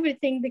lose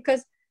everything,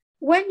 because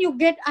when you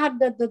get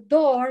out of the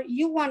door,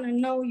 you want to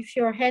know if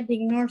you're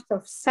heading north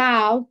or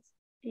south.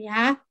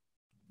 Yeah.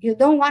 You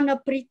don't want to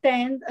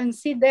pretend and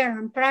sit there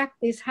and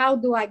practice. How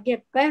do I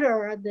get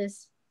better at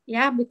this?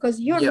 Yeah, because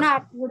you're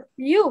not with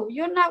you.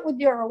 You're not with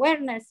your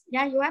awareness.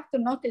 Yeah, you have to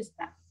notice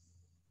that.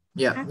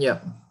 Yeah,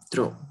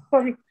 true.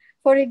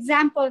 For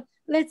example,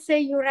 let's say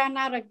you ran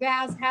out of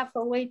gas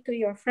halfway to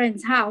your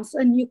friend's house,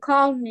 and you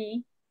call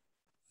me,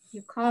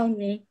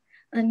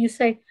 and you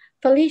say,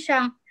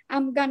 Felicia,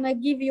 I'm gonna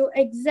give you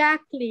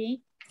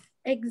exactly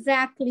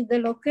the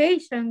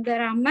location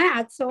that I'm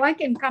at, so I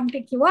can come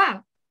pick you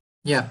up.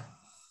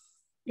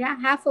 Yeah,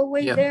 half a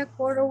way there,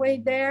 quarter way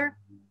there.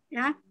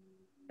 Yeah,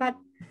 but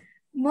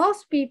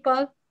most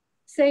people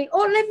say,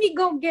 oh, let me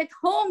go get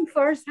home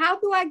first. How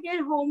do I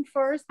get home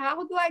first?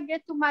 How do I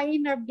get to my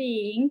inner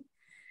being?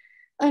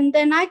 And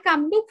then I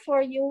come look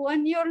for you,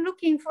 and you're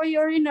looking for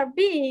your inner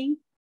being.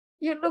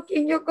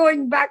 You're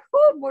going back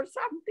home or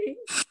something.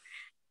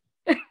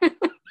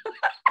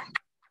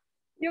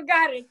 You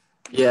got it.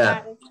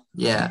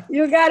 Yeah.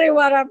 You got it,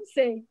 what I'm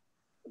saying.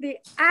 The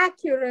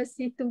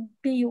accuracy to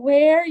be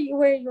where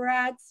you're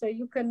at, so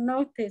you can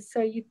notice,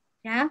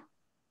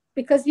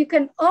 because you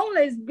can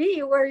always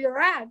be where you're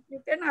at.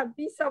 You cannot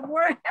be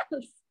somewhere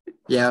else.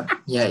 Yeah,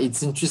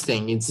 it's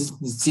interesting.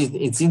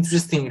 It's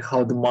interesting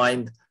how the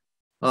mind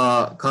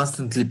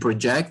constantly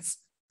projects,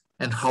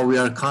 and how we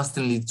are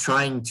constantly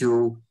trying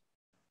to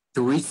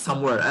reach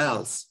somewhere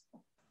else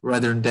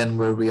rather than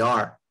where we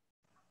are.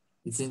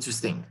 It's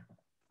interesting.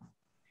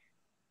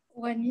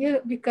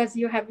 Because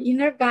you have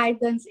inner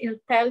guidance, it'll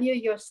tell you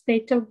your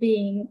state of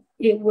being.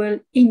 It will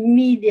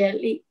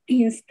immediately,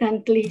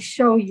 instantly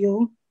show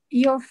you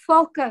your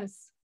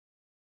focus.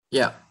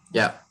 Yeah.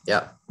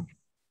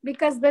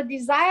 Because the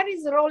desire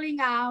is rolling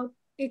out,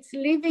 it's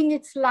living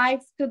its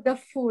life to the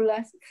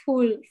fullness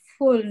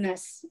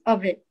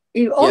of it.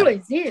 It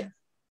always is.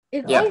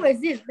 It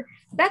always is.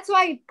 That's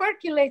why it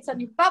percolates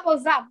and it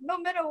bubbles up. No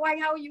matter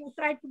how you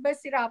try to mess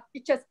it up,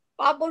 it just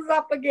bubbles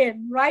up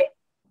again, right?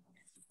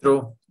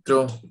 True.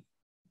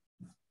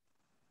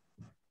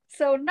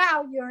 So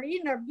now your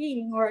inner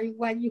being, or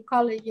what you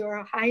call it,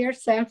 your higher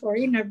self or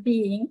inner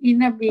being,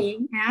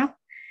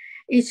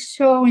 is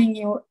showing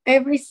you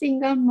every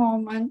single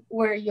moment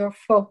where your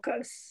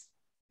focus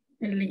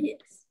really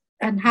is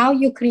and how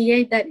you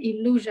create that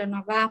illusion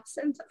of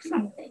absence of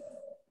something.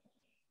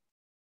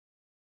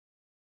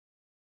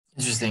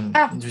 Interesting.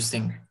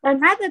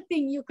 Another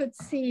thing you could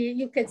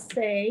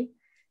say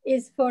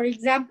is, for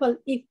example,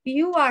 if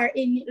you are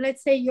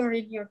let's say you're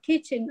in your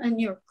kitchen and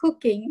you're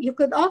cooking, you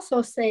could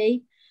also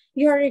say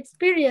you're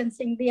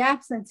experiencing the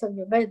absence of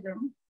your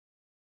bedroom.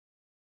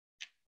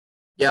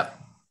 Yeah.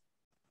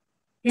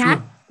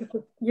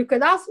 You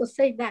could also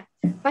say that.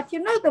 But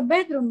the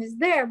bedroom is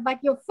there,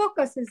 but your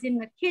focus is in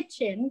the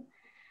kitchen,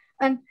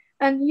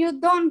 and you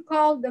don't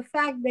call the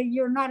fact that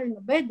you're not in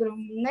the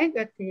bedroom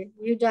negative.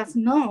 You just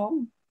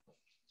know.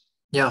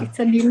 Yeah. It's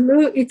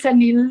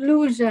an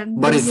illusion.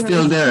 But it's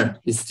still there.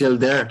 It's still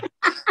there.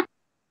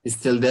 It's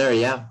still there,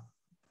 yeah.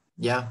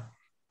 Yeah.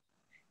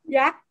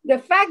 The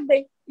fact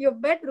that your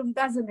bedroom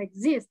doesn't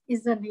exist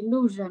is an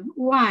illusion.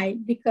 Why?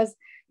 Because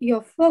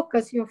you're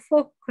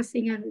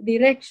focusing on the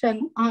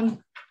direction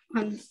on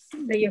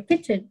your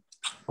kitchen.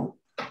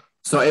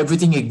 So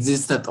everything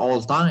exists at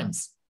all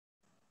times.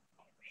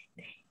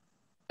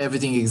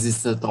 Everything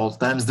exists at all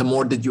times. The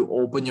more that you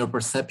open your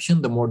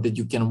perception, the more that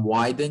you can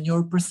widen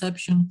your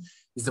perception,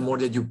 is the more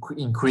that you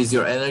increase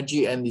your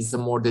energy, and is the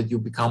more that you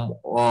become,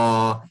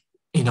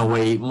 in a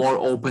way, more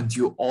open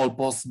to all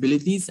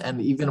possibilities and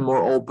even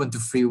more open to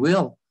free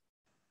will.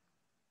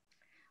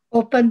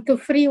 Open to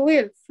free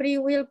will. Free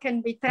will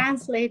can be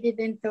translated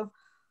into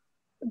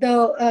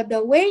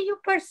the way you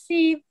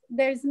perceive.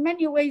 There's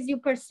many ways you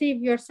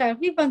perceive yourself,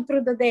 even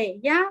through the day.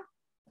 Yeah.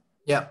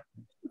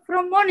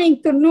 From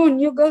morning to noon,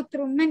 you go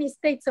through many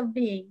states of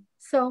being.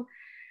 So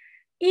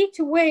each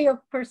way of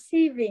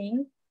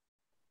perceiving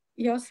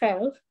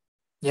yourself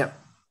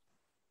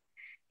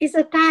is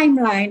a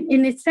timeline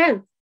in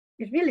itself.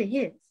 It really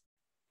is.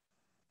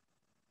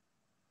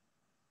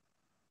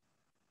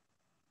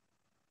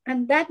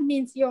 And that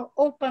means you're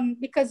open,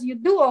 because you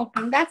do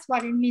open. That's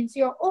what it means.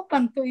 You're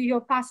open to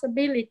your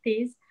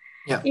possibilities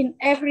in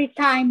every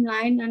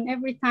timeline, and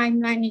every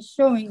timeline is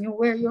showing you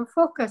where your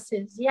focus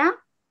is. Yeah?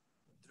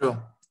 True.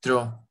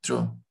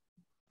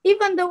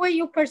 Even the way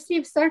you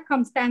perceive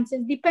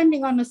circumstances,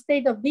 depending on the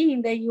state of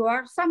being that you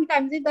are,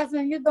 sometimes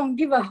you don't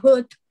give a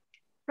hoot,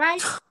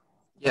 right?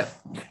 Yeah.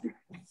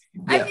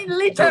 I mean,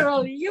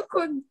 literally, you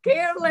couldn't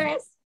care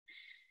less.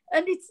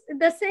 And it's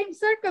the same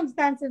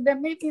circumstances that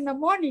maybe in the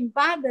morning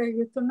bother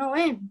you to no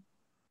end.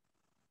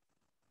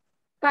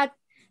 But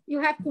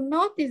you have to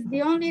notice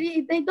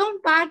they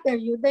don't bother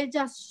you. They're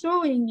just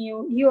showing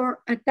you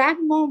at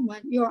that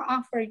moment, you're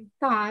offering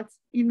thoughts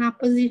in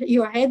opposition.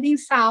 You're heading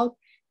south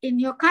in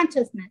your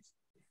consciousness.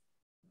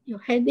 You're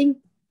heading,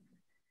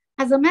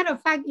 as a matter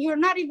of fact, you're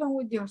not even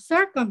with your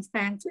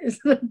circumstances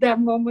at that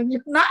moment.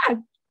 You're not.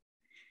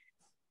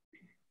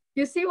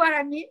 You see what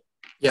I mean?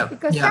 Yeah.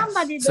 Because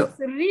somebody that's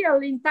real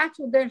in touch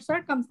with their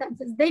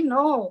circumstances, they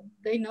know.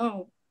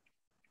 You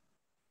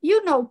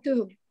know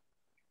too.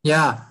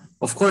 Yeah.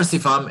 Of course,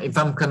 if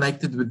I'm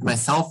connected with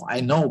myself, I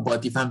know.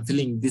 But if I'm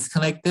feeling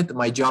disconnected,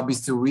 my job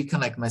is to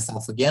reconnect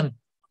myself again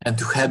and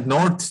to head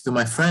north to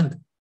my friend.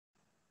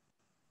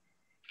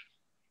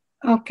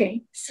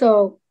 Okay,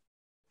 so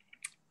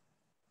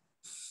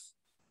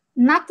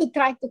not to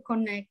try to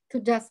connect, to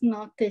just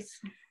notice.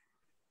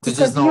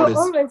 Because you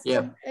always,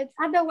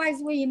 otherwise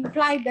we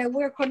imply that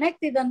we're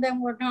connected and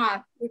then we're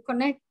not. We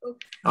connect.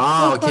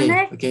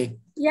 Okay.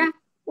 Yeah,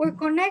 we're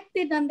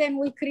connected and then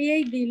we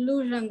create the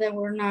illusion that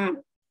we're not.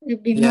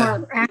 It'd be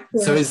more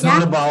accurate. So it's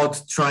not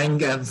about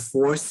trying and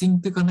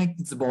forcing to connect.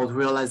 It's about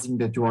realizing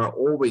that you are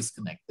always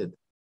connected.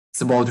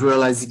 It's about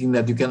realizing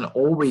that you can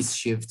always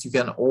shift. You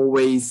can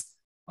always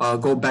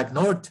go back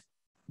north.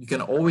 You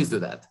can always do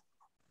that.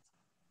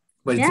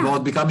 But it's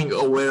about becoming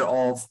aware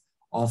of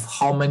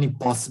how many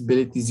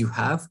possibilities you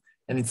have,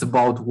 and it's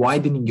about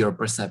widening your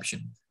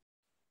perception.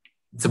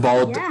 It's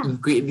about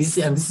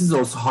this is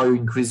also how you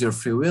increase your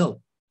free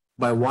will,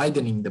 by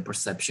widening the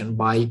perception,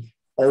 by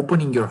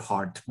opening your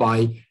heart,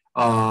 by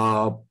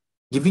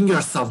giving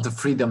yourself the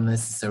freedom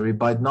necessary,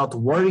 by not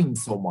worrying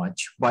so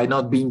much, by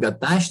not being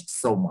attached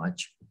so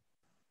much.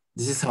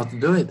 This is how to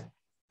do it.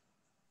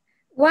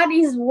 What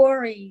is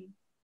worrying?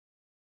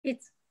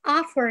 It's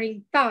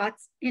offering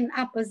thoughts in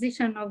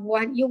opposition of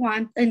what you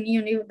want, and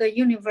the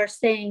universe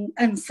saying,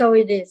 and so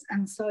it is,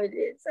 and so it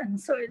is, and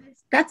so it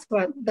is. That's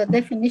what the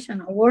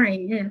definition of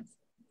worrying is.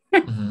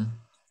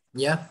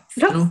 Yeah,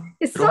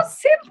 it's so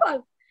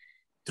simple.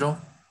 True.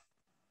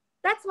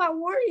 That's what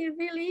worry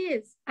really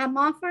is. I'm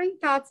offering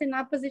thoughts in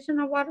opposition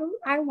of what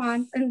I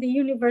want, and the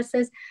universe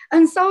says,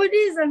 and so it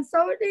is, and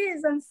so it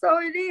is, and so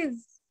it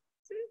is.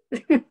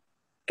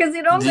 Because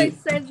it always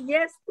says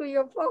yes to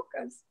your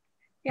focus.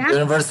 Yeah? The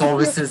universe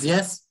always says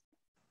yes?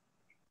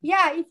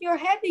 Yeah, if you're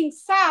heading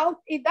south,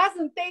 it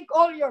doesn't take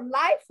all your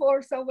life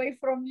force away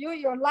from you.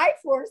 Your life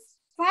force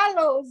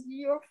follows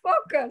your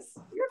focus.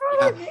 You know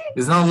what I mean?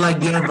 It's not like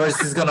the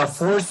universe is going to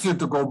force you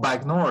to go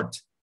back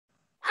north.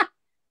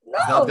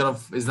 No.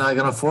 It's not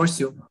gonna force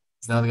you.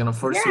 It's not gonna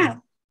force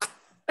you.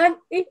 And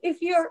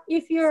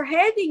if you're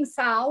heading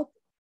south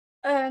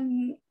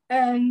and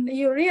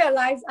you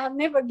realize I'll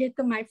never get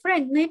to my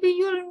friend, maybe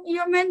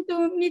you're meant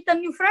to meet a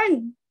new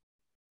friend.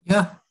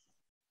 Yeah.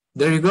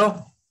 There you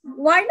go.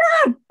 Why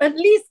not? At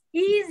least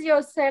ease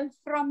yourself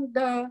from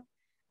the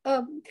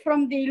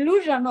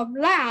illusion of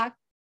lack.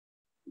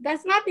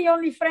 That's not the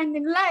only friend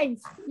in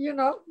life, you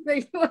know. That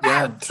you have.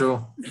 Yeah,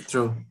 true.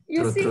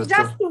 You see,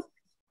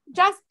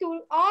 just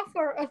to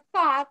offer a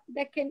thought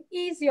that can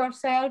ease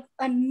yourself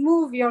and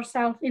move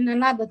yourself in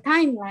another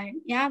timeline.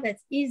 Yeah,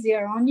 that's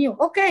easier on you.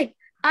 Okay,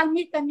 I'll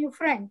meet a new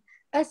friend.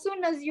 As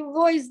soon as you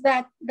voice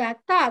that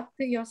thought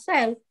to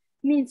yourself,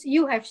 means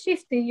you have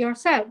shifted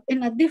yourself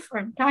in a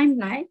different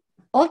timeline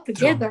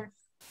altogether,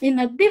 in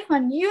a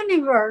different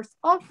universe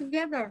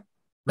altogether.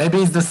 Maybe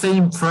it's the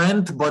same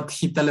friend, but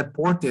he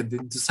teleported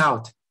into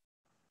South.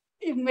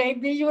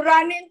 Maybe you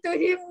run into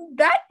him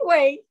that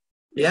way.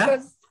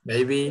 Yeah,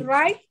 maybe.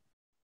 Right?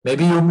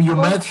 Maybe you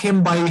met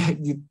him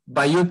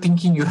by you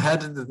thinking you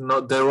headed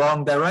the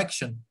wrong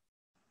direction,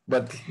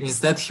 but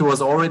instead he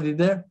was already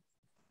there.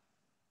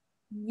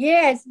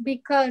 Yes,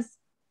 because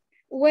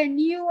when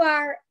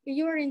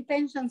your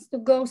intentions to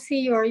go see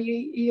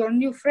your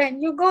new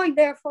friend, you're going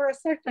there for a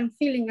certain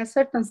feeling, a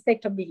certain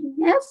state of being.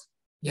 Yes.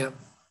 Yeah.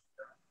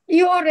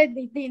 You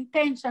already, the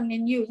intention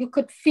in you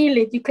could feel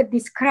it, you could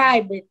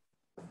describe it.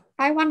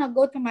 I want to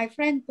go to my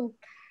friend to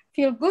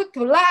feel good,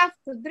 to laugh,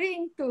 to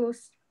drink, to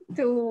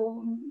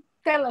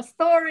tell a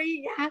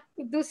story, yeah,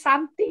 to do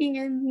something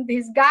in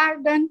this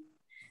garden.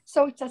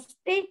 So it's a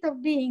state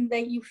of being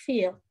that you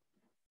feel.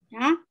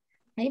 Yeah,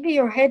 maybe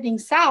you're heading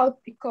south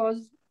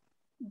because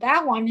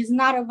that one is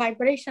not a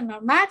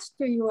vibrational match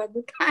to you at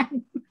the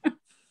time,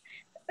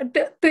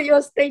 to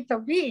your state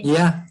of being.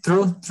 Yeah,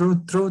 true.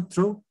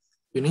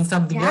 You need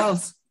something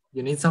else.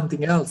 You need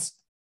something else.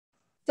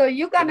 So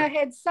you're gonna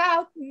head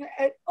south.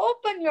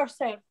 Open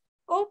yourself,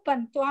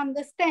 open to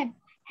understand.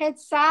 Head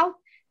south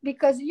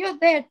because you're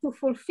there to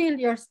fulfill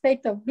your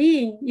state of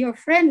being. Your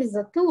friend is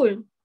a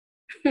tool.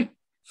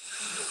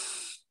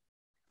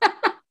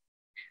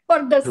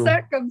 For the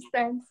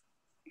circumstance.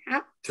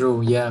 Yeah?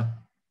 True, yeah.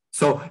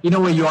 So in a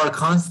way you are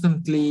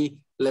constantly,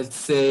 let's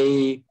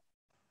say,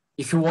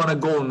 if you want to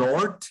go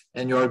north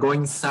and you are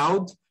going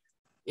south,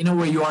 in a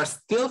way you are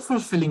still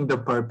fulfilling the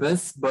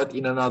purpose, but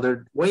in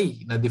another way,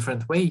 in a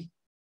different way.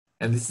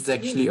 And this is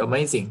actually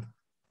amazing.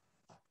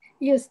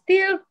 It's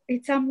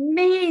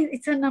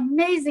an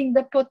amazing,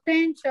 the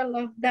potential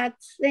of that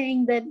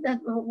saying that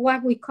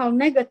what we call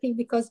negative,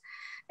 because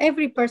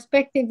every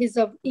perspective is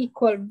of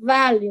equal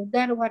value.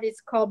 That's what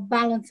is called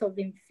balance of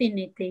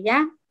infinity,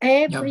 yeah?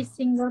 Every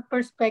single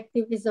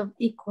perspective is of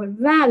equal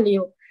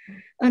value.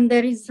 And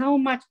there is so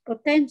much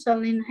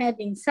potential in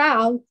heading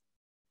south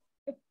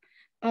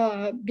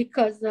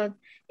because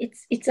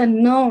it's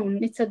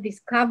unknown, it's a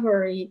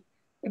discovery,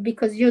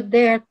 because you're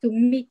there to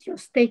meet your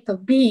state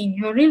of being.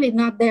 You're really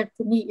not there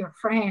to meet your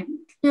friend.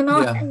 You know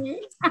what I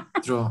mean?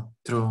 True.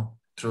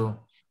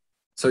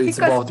 So it's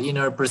about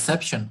inner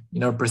perception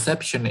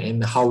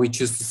and how we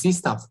choose to see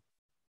stuff.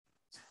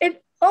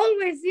 It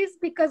always is,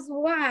 because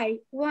why?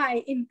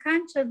 In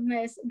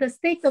consciousness, the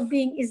state of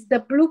being is the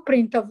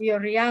blueprint of your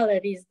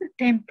reality, is the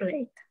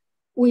template.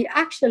 We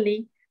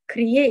actually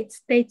create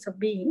states of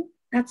being.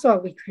 That's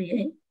what we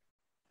create.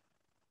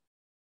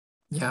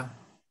 Yeah.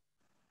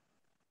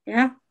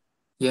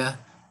 Yeah.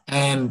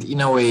 And in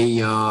a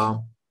way,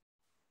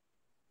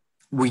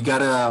 we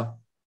gotta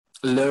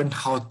learn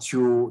how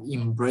to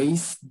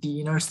embrace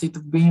the inner state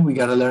of being. We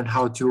gotta learn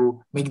how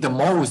to make the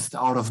most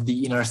out of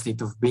the inner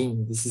state of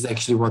being. This is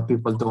actually what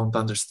people don't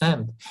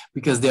understand,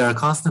 because they are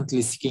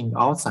constantly seeking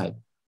outside,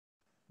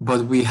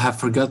 but we have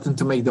forgotten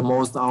to make the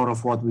most out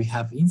of what we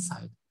have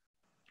inside.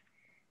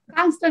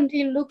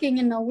 Constantly looking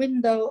in the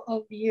window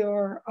of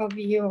your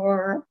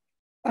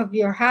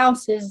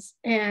houses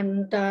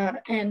and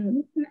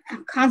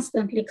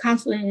constantly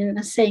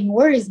saying,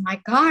 where is my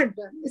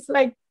garden? It's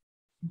like,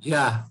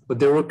 yeah, but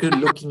they were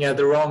looking at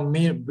the wrong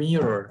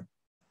mirror.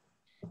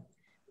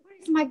 Where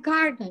is my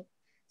garden?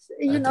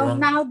 You know,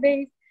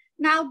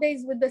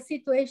 nowadays with the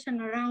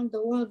situation around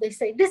the world, they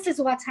say, this is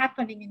what's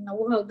happening in the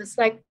world. It's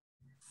like,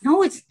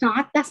 no, it's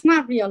not. That's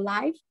not real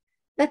life.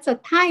 That's a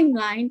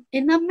timeline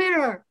in a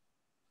mirror.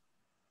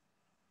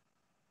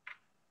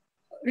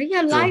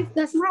 real life,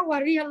 that's not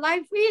what real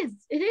life is.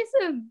 It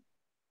isn't.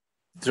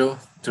 True.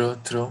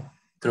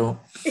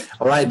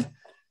 All right.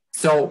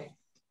 So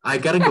I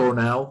gotta go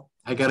now.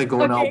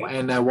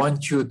 And I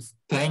want you to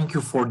thank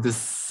you for the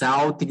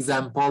south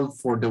example,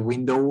 for the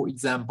window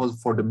example,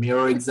 for the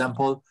mirror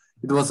example.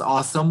 It was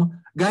awesome.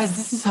 Guys,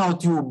 this is how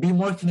to be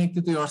more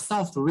connected to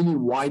yourself, to really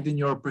widen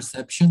your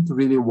perception, to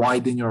really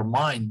widen your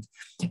mind,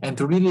 and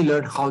to really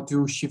learn how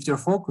to shift your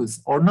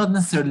focus, or not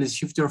necessarily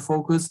shift your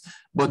focus,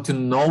 but to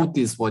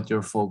notice what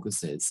your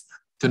focus is,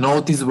 to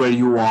notice where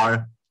you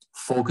are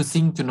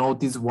focusing, to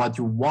notice what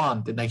you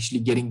want, and actually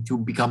getting to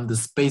become the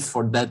space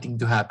for that thing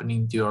to happen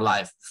into your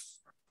life.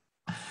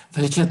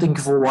 Felicia, thank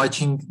you for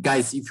watching.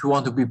 Guys, if you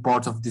want to be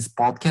part of this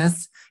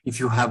podcast, if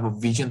you have a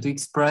vision to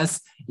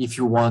express, if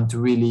you want to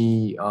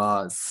really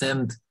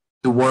send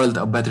the world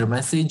a better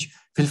message,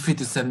 feel free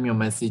to send me a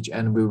message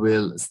and we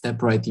will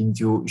step right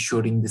into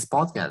shooting this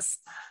podcast.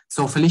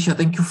 So Felicia,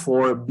 thank you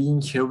for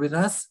being here with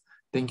us.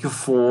 Thank you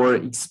for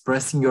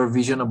expressing your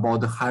vision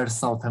about the higher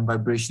self and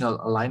vibrational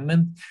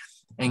alignment.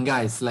 And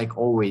guys, like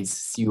always,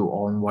 see you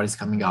on what is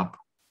coming up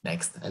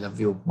next. I love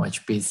you.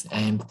 Much peace.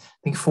 And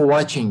thank you for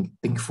watching.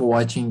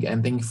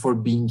 And thank you for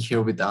being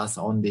here with us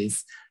on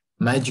this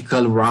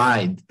magical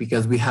ride,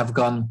 because we have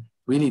gone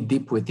really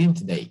deep within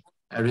today.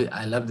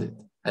 I loved it.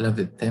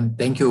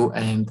 Thank you,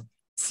 and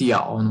see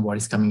ya on what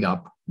is coming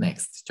up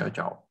next. Ciao,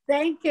 ciao.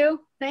 Thank you.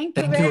 Thank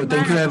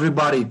you,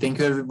 everybody. Thank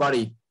you,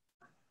 everybody.